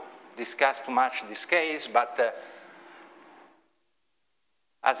want to discuss too much this case, but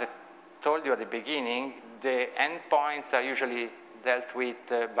as I told you at the beginning, the endpoints are usually dealt with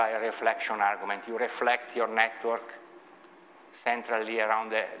by a reflection argument. You reflect your network centrally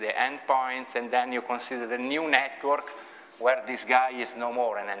around the endpoints, and then you consider the new network where this guy is no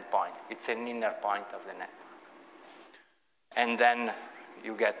more an endpoint. It's an inner point of the network. And then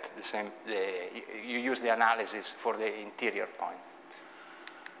you get the same, you use the analysis for the interior points.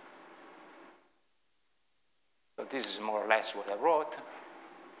 So this is more or less what I wrote.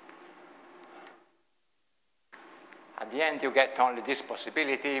 At the end, you get only this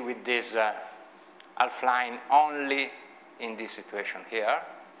possibility with this half line only in this situation here.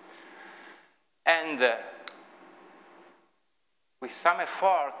 And with some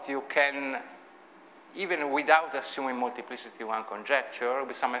effort, you can, even without assuming multiplicity one conjecture,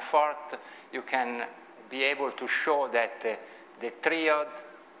 with some effort, you can be able to show that the triad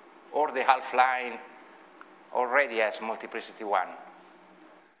or the half line already has multiplicity one.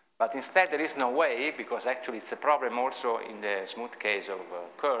 But instead, there is no way, because actually it's a problem also in the smooth case of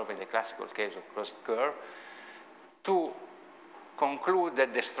curve, in the classical case of closed curve, to conclude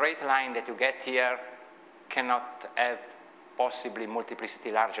that the straight line that you get here cannot have possibly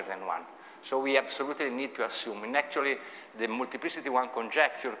multiplicity larger than one. So we absolutely need to assume. And actually, the multiplicity one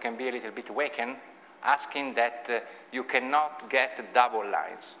conjecture can be a little bit weakened, asking that you cannot get double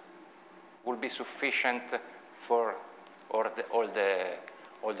lines. Will be sufficient for all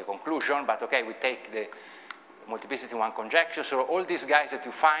the conclusion, but okay, we take the multiplicity one conjecture, so all these guys that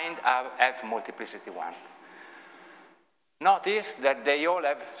you find have multiplicity one. Notice that they all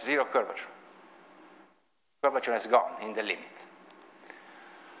have zero curvature. Curvature has gone in the limit.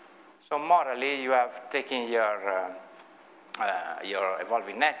 So morally, you have taken your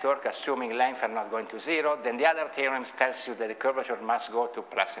evolving network, assuming length are not going to zero, then the other theorem tells you that the curvature must go to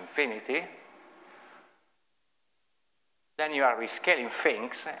plus infinity. Then you are rescaling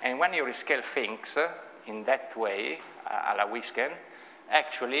things, and when you rescale things in that way, a la Whisken,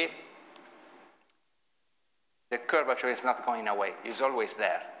 actually, the curvature is not going away, it's always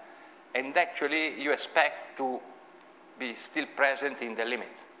there. And actually, you expect to be still present in the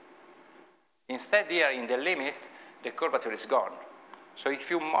limit. Instead, here in the limit, the curvature is gone. So if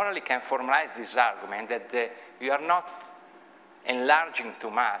you morally can formalize this argument that you are not enlarging too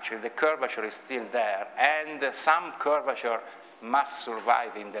much, the curvature is still there, and some curvature must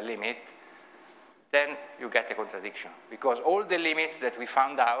survive in the limit, then you get a contradiction. Because all the limits that we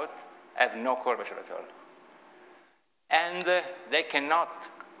found out have no curvature at all. And they cannot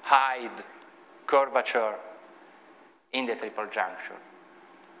hide curvature in the triple junction.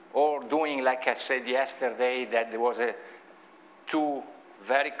 Or doing, like I said yesterday, that there was two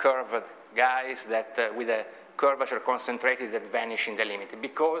very curved guys that with a curvature concentrated that vanish in the limit,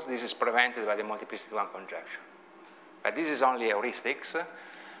 because this is prevented by the multiplicity one conjecture. But this is only heuristics.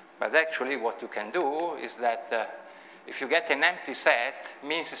 But actually what you can do is that if you get an empty set,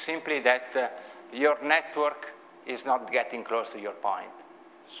 means simply that your network is not getting close to your point.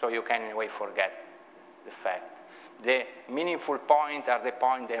 So you can in a way forget the fact. The meaningful points are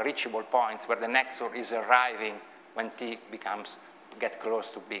the reachable points where the network is arriving when t gets close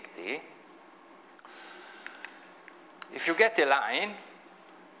to big T. If you get a line,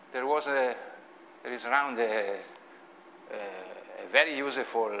 there is around a very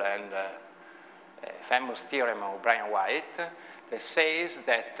useful and famous theorem of Brian-White that says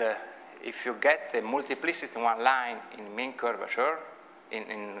that if you get a multiplicity one line in mean curvature,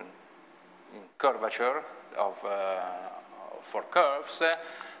 in curvature for curves,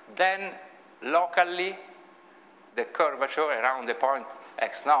 then locally the curvature around the point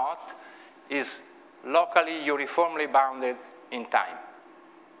x naught is locally uniformly bounded in time,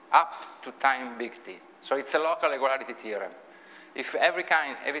 up to time big T. So it's a local regularity theorem. If every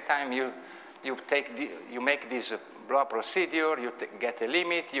time you make this blow procedure, you get a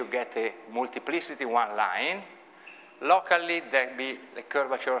limit, you get a multiplicity one line, locally the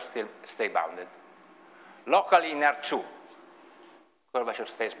curvature still stay bounded. Locally in R2, curvature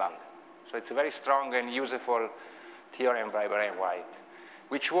stays bounded. So it's a very strong and useful theorem by Brian-White,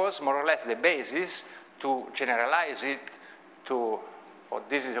 which was more or less the basis to generalize it to,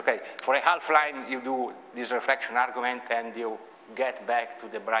 this is okay. For a half line, you do this reflection argument and you get back to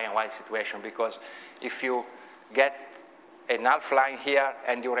the Brian-White situation, because if you get an half line here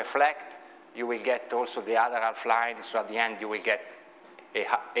and you reflect, you will get also the other half line, so at the end you will get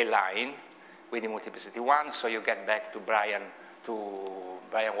a line with the multiplicity one, so you get back to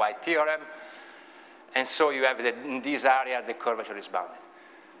Brian-White theorem, and so you have in this area the curvature is bounded.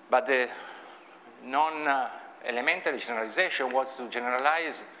 But the non-elementary generalization was to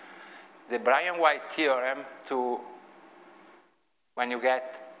generalize the Brian-White theorem to when you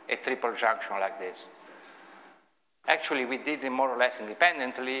get a triple junction like this. Actually, we did it more or less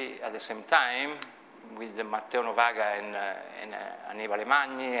independently at the same time, with Matteo Novaga and Annibale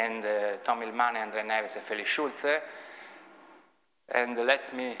Magni and Tom Ilmane, Andre Neves, and Felix Schulze. And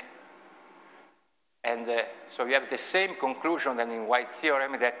so you have the same conclusion than in White's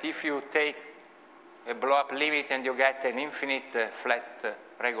theorem, that if you take a blow-up limit and you get an infinite flat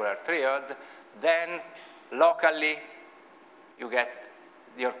regular triod, then locally you get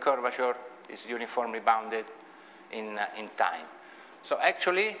your curvature is uniformly bounded in time. So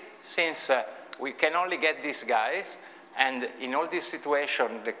actually, since we can only get these guys, and in all these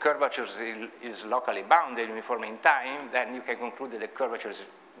situations the curvature is locally bounded uniformly in time, then you can conclude that the curvature is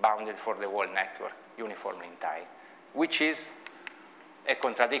bounded for the whole network uniformly in time, which is a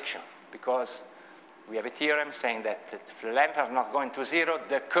contradiction, because we have a theorem saying that if the length are not going to 0,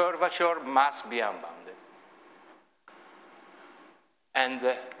 the curvature must be unbounded. And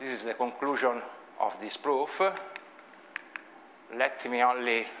this is the conclusion of this proof. Let me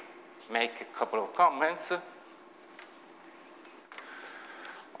only make a couple of comments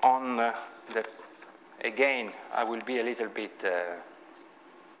on that. Again, I will be a little bit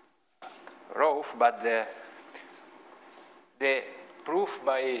rough, but the proof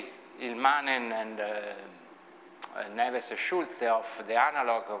by Ilmanen and Neves and Schulze of the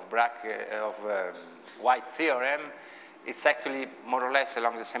analog of White's theorem, it's actually more or less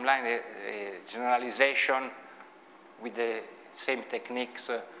along the same line, a generalization with the same techniques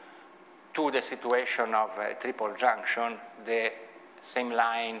to the situation of a triple junction, the same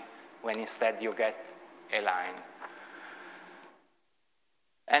line when instead you get a line.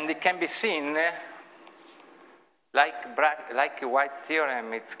 And it can be seen like White's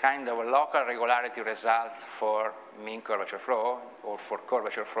theorem, it's kind of a local regularity results for mean curvature flow or for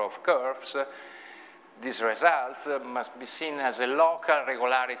curvature flow of curves. These results must be seen as a local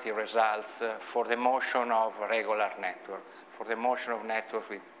regularity results for the motion of regular networks, for the motion of networks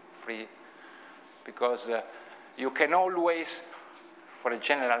with free, because you can always, for a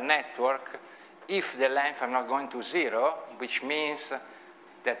general network, if the length are not going to 0, which means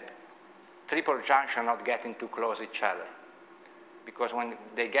that triple junction not getting too close each other. Because when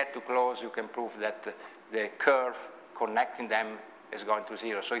they get too close, you can prove that the curve connecting them is going to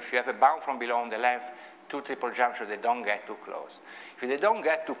 0. So if you have a bound from below on the length, two triple junctions, they don't get too close. If they don't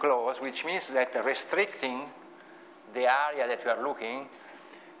get too close, which means that restricting the area that you are looking,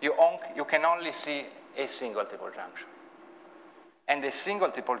 you can only see a single triple junction. And a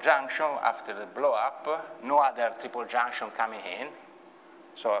single triple junction, after the blow up, no other triple junction coming in.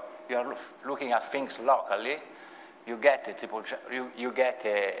 So you are looking at things locally. You get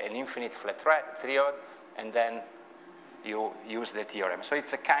an infinite flat triod, and then you use the theorem. So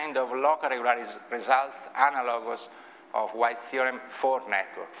it's a kind of local regularity results analogous of White's theorem for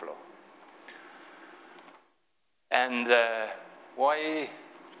network flow. And why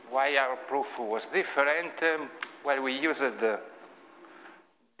our proof was different? Well, we used a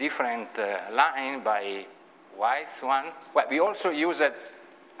different line by White's one. Well, we also used at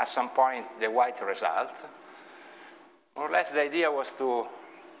some point the White result. More or less the idea was to,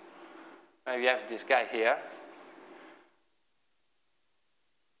 we have this guy here.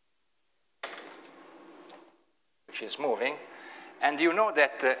 Which is moving. And you know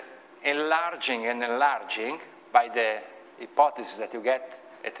that enlarging and enlarging, by the hypothesis that you get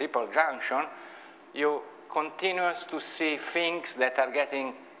a triple junction, you continue to see things that are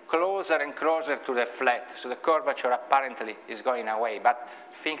getting closer and closer to the flat. So the curvature apparently is going away, but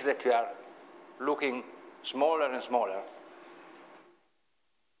things that you are looking smaller and smaller.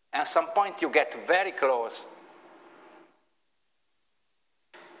 At some point you get very close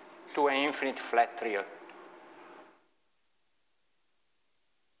to an infinite flat triod.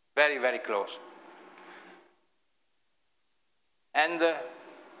 Very, very close. And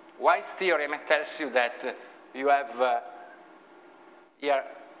White's theorem tells you that you have here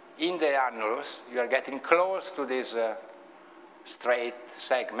in the annulus, you are getting close to this straight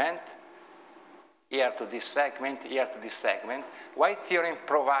segment, here to this segment, here to this segment. White's theorem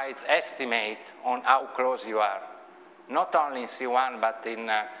provides estimate on how close you are, not only in C1, but in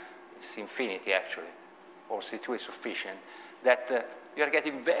C infinity, actually, or C2 is sufficient, that you are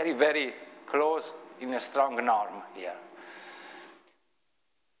getting very, very close in a strong norm here.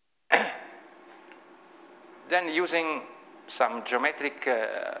 Then using some geometric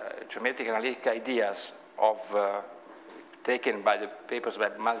analytic ideas of taken by the papers by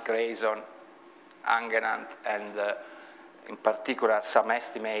Matt Grayson, Angenant, and in particular some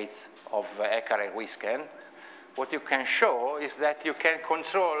estimates of Eckart and Wisken, what you can show is that you can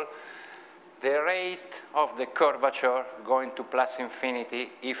control the rate of the curvature going to plus infinity,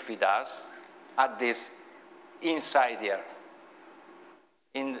 if it does, at this inside here,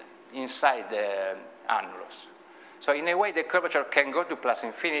 inside the annulus. So in a way, the curvature can go to plus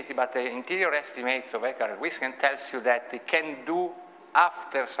infinity, but the interior estimates of Eckhart-Wisken tells you that it can do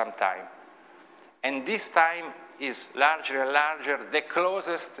after some time. And this time is larger and larger the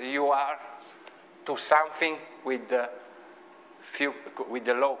closest you are to something with the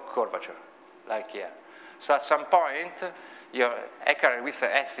low curvature, like here. So at some point, your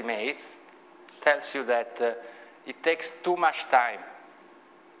Eckhart-Wisken estimates tells you that it takes too much time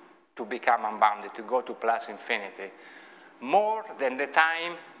to become unbounded, to go to plus infinity, more than the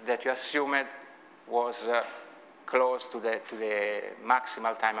time that you assumed was close to the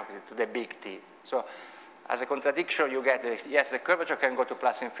maximal time, to the big T. So as a contradiction, you get, yes, the curvature can go to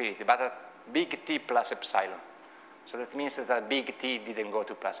plus infinity, but at big T plus epsilon. So that means that at big T didn't go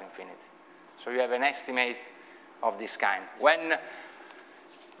to plus infinity. So you have an estimate of this kind.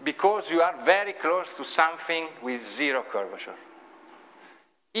 Because you are very close to something with zero curvature.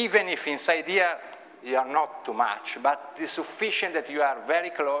 Even if inside here you are not too much, but it's sufficient that you are very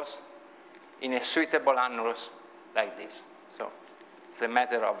close in a suitable annulus like this. So it's a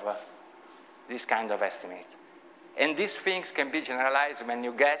matter of this kind of estimate. And these things can be generalized when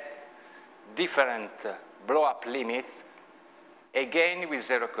you get different blow-up limits, again with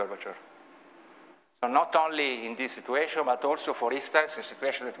zero curvature. So not only in this situation, but also, for instance, a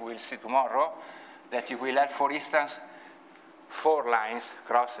situation that we will see tomorrow, that you will have, for instance, 4 lines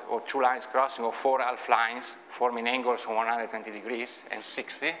cross, or 2 lines crossing, or 4 half lines forming angles of 120 degrees and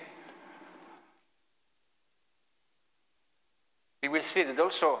 60. We will see that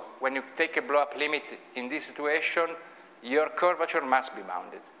also when you take a blow-up limit in this situation, your curvature must be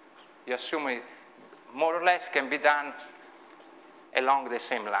bounded. You assume it more or less can be done along the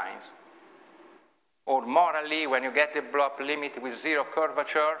same lines. Or morally, when you get a blow-up limit with zero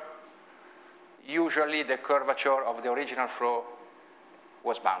curvature, usually the curvature of the original flow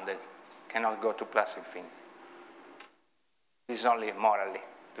was bounded, cannot go to plus infinity. This is only morally.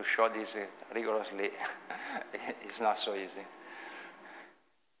 To show this rigorously is not so easy.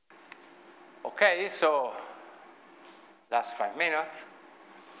 Okay, so last 5 minutes.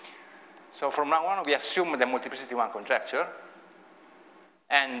 So from now on, we assume the multiplicity one conjecture.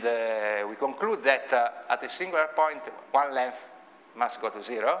 And we conclude that at a singular point, one length must go to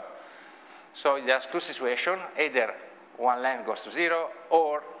 0. So there's 2 situations. Either one length goes to 0,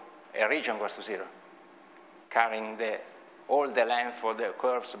 or a region goes to 0, carrying all the length of the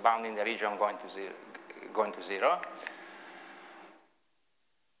curves bounding the region going to 0.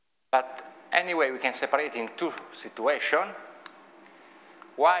 But anyway, we can separate in 2 situations.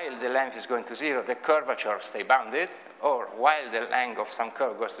 While the length is going to 0, the curvature stays bounded, or while the length of some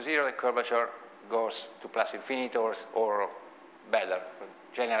curve goes to 0, the curvature goes to plus infinity, or better,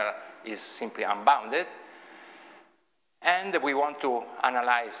 general is simply unbounded. And we want to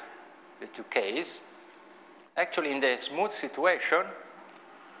analyze the 2 cases. Actually, in the smooth situation,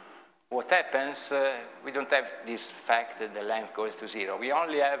 what happens, we don't have this fact that the length goes to 0. We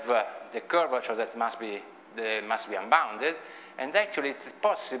only have the curvature that must be unbounded, and actually it's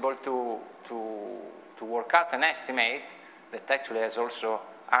possible to work out an estimate that actually has also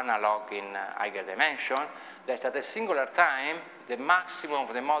analog in higher dimension, that at a singular time, the maximum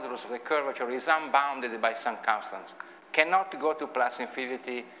of the modulus of the curvature is unbounded by some constant, cannot go to plus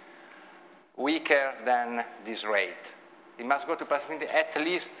infinity weaker than this rate. It must go to plus infinity at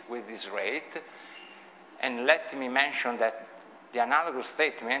least with this rate. And let me mention that the analogous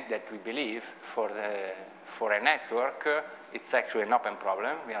statement that we believe for a network, it's actually an open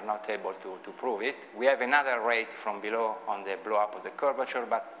problem. We are not able to prove it. We have another rate from below on the blow-up of the curvature,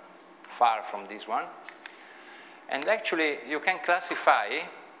 but far from this one. And actually, you can classify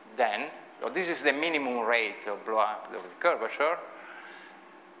then, so this is the minimum rate of blow-up of the curvature.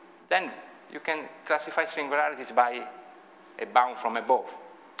 Then you can classify singularities by a bound from above.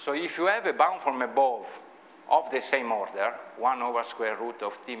 So if you have a bound from above of the same order, 1 over square root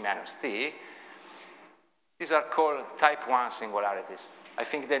of t minus t, these are called type 1 singularities. I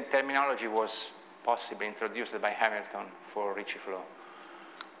think the terminology was possibly introduced by Hamilton for Ricci flow.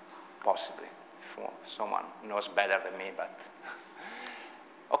 Possibly. If someone knows better than me, but...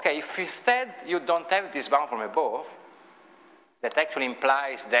 Okay, if instead you don't have this bound from above, that actually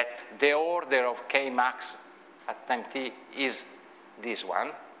implies that the order of k max at time t is this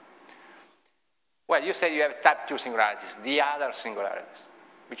one. Well, you say you have type 2 singularities, the other singularities,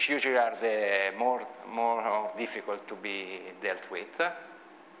 which usually are the more difficult to be dealt with.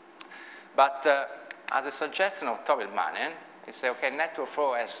 But as a suggestion of Tobel-Mannen, you say, okay, network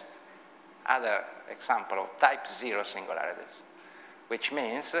flow has other example of type 0 singularities, which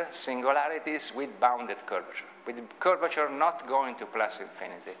means singularities with bounded curvature, with curvature not going to plus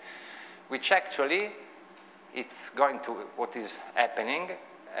infinity, which actually it's going to, what is happening,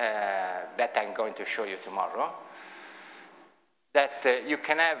 that I'm going to show you tomorrow, that you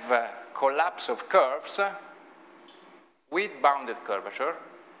can have collapse of curves with bounded curvature,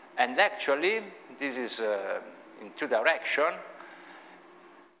 and actually this is in two directions.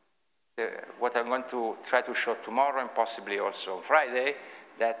 What I'm going to try to show tomorrow and possibly also on Friday,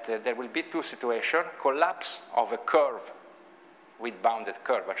 that there will be two situations: collapse of a curve with bounded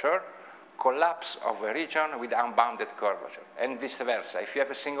curvature, collapse of a region with unbounded curvature, and vice versa. If you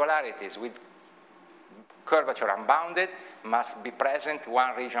have singularities with curvature unbounded, must be present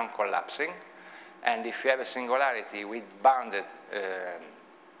one region collapsing, and if you have a singularity with bounded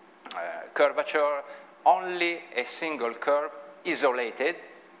curvature, only a single curve isolated,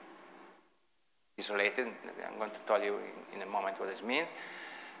 I'm going to tell you in a moment what this means,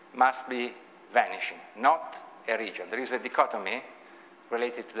 must be vanishing, not a region. There is a dichotomy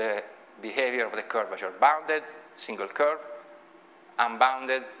related to the behavior of the curvature. Bounded, single curve;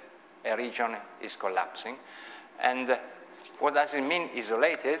 unbounded, a region is collapsing. And what does it mean,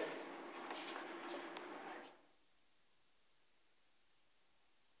 isolated?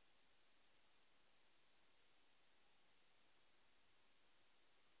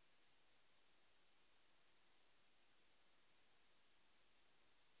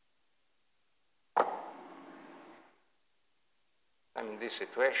 In this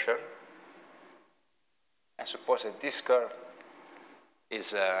situation, I suppose that this curve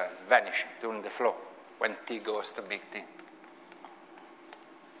is vanishing during the flow when t goes to big T.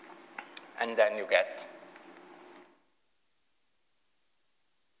 And then you get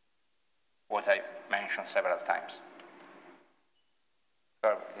what I mentioned several times.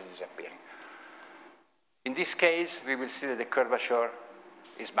 Curve is disappearing. In this case, we will see that the curvature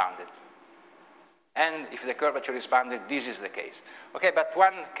is bounded. And if the curvature is bounded, this is the case. Okay, but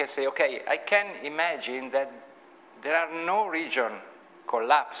one can say, okay, I can imagine that there are no regions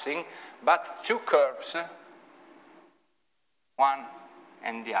collapsing, but two curves, one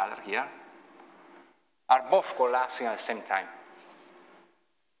and the other here, are both collapsing at the same time.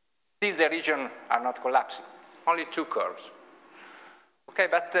 Still, the regions are not collapsing, only two curves. Okay,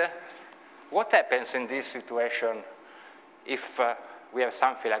 but what happens in this situation if we have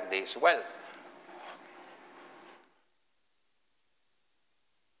something like this? Well,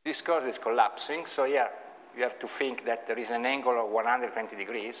 this curve is collapsing, so here you have to think that there is an angle of 120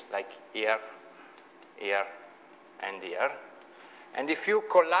 degrees, like here, here, and here. And if you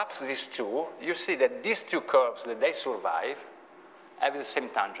collapse these two, you see that these two curves that they survive have the same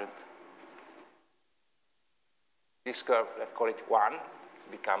tangent. This curve, let's call it 1,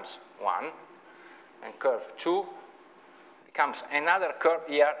 becomes 1, and curve 2 becomes another curve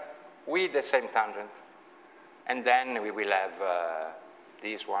here with the same tangent. And then we will have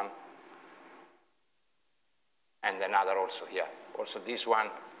this one, and another also here. Also this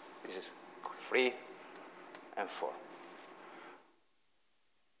one, this is 3 and 4.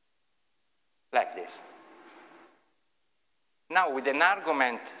 Like this. Now, with an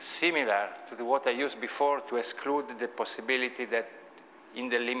argument similar to what I used before to exclude the possibility that in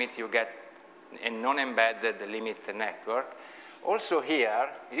the limit you get a non-embedded limit network, also here,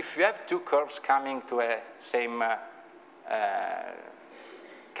 if you have two curves coming to a same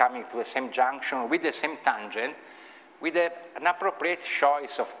junction with the same tangent, with an appropriate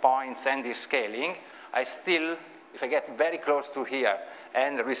choice of points and the scaling, I still, if I get very close to here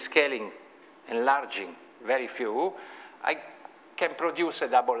and rescaling, enlarging very few, I can produce a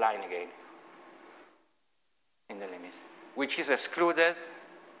double line again in the limit, which is excluded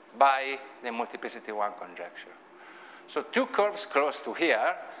by the multiplicity 1 conjecture. So two curves close to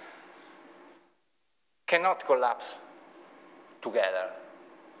here cannot collapse together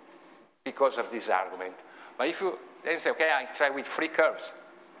because of this argument. But if you then say, okay, I try with 3 curves.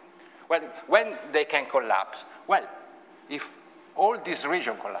 Well, when they can collapse? Well, if all this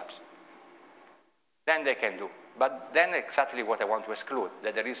region collapse, then they can do. But then exactly what I want to exclude,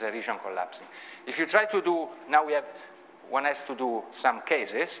 that there is a region collapsing. If you try to do, now one has to do some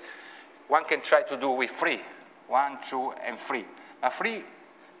cases, one can try to do with 3, 1, 2, and 3. Now 3,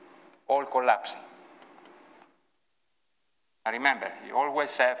 all collapsing. Now remember, you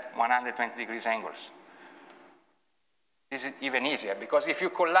always have 120 degrees angles. This is even easier, because if you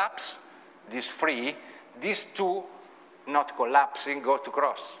collapse these 3, these 2 not collapsing go to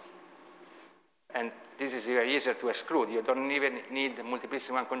cross. And this is even easier to exclude. You don't even need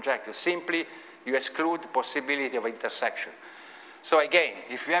multiplicity 1 conjecture. Simply, you exclude the possibility of intersection. So again,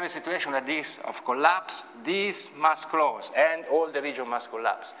 if you have a situation like this of collapse, these must close, and all the region must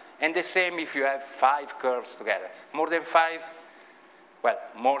collapse. And the same if you have 5 curves together. More than 5, well,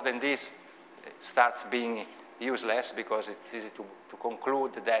 more than this, starts being useless because it's easy to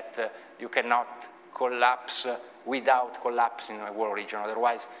conclude that you cannot collapse without collapsing a wall region.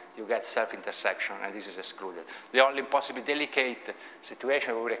 Otherwise, you get self-intersection, and this is excluded. The only possibly delicate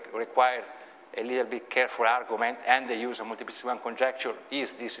situation will require a little bit careful argument and the use of multiplicity one conjecture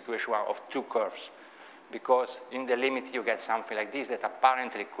is this situation of two curves, because in the limit you get something like this that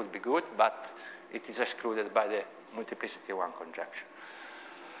apparently could be good, but it is excluded by the multiplicity one conjecture.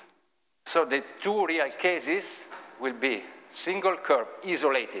 So the two real cases will be single curve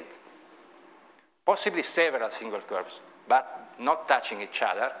isolated, possibly several single curves, but not touching each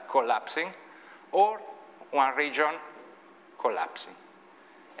other, collapsing, or one region collapsing.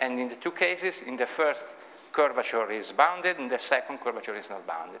 And in the two cases, in the first, curvature is bounded, in the second, curvature is not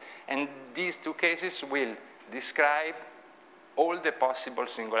bounded. And these two cases will describe all the possible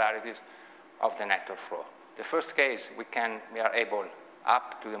singularities of the network flow. The first case, we are able,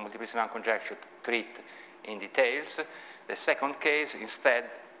 up to the multiplicity one conjecture, to treat in details. The second case, instead,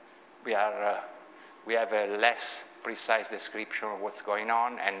 we have a less precise description of what's going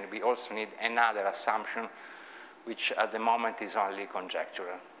on, and we also need another assumption, which at the moment is only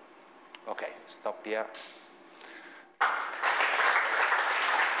conjectural. Okay, stop here.